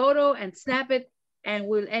take a photo and snap it, and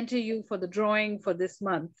we'll enter you for the drawing for this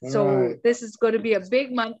month. So this is going to be a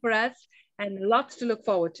big month for us and lots to look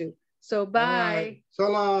forward to. So bye. So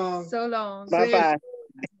long. So long. Bye-bye.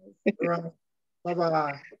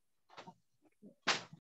 Bye-bye.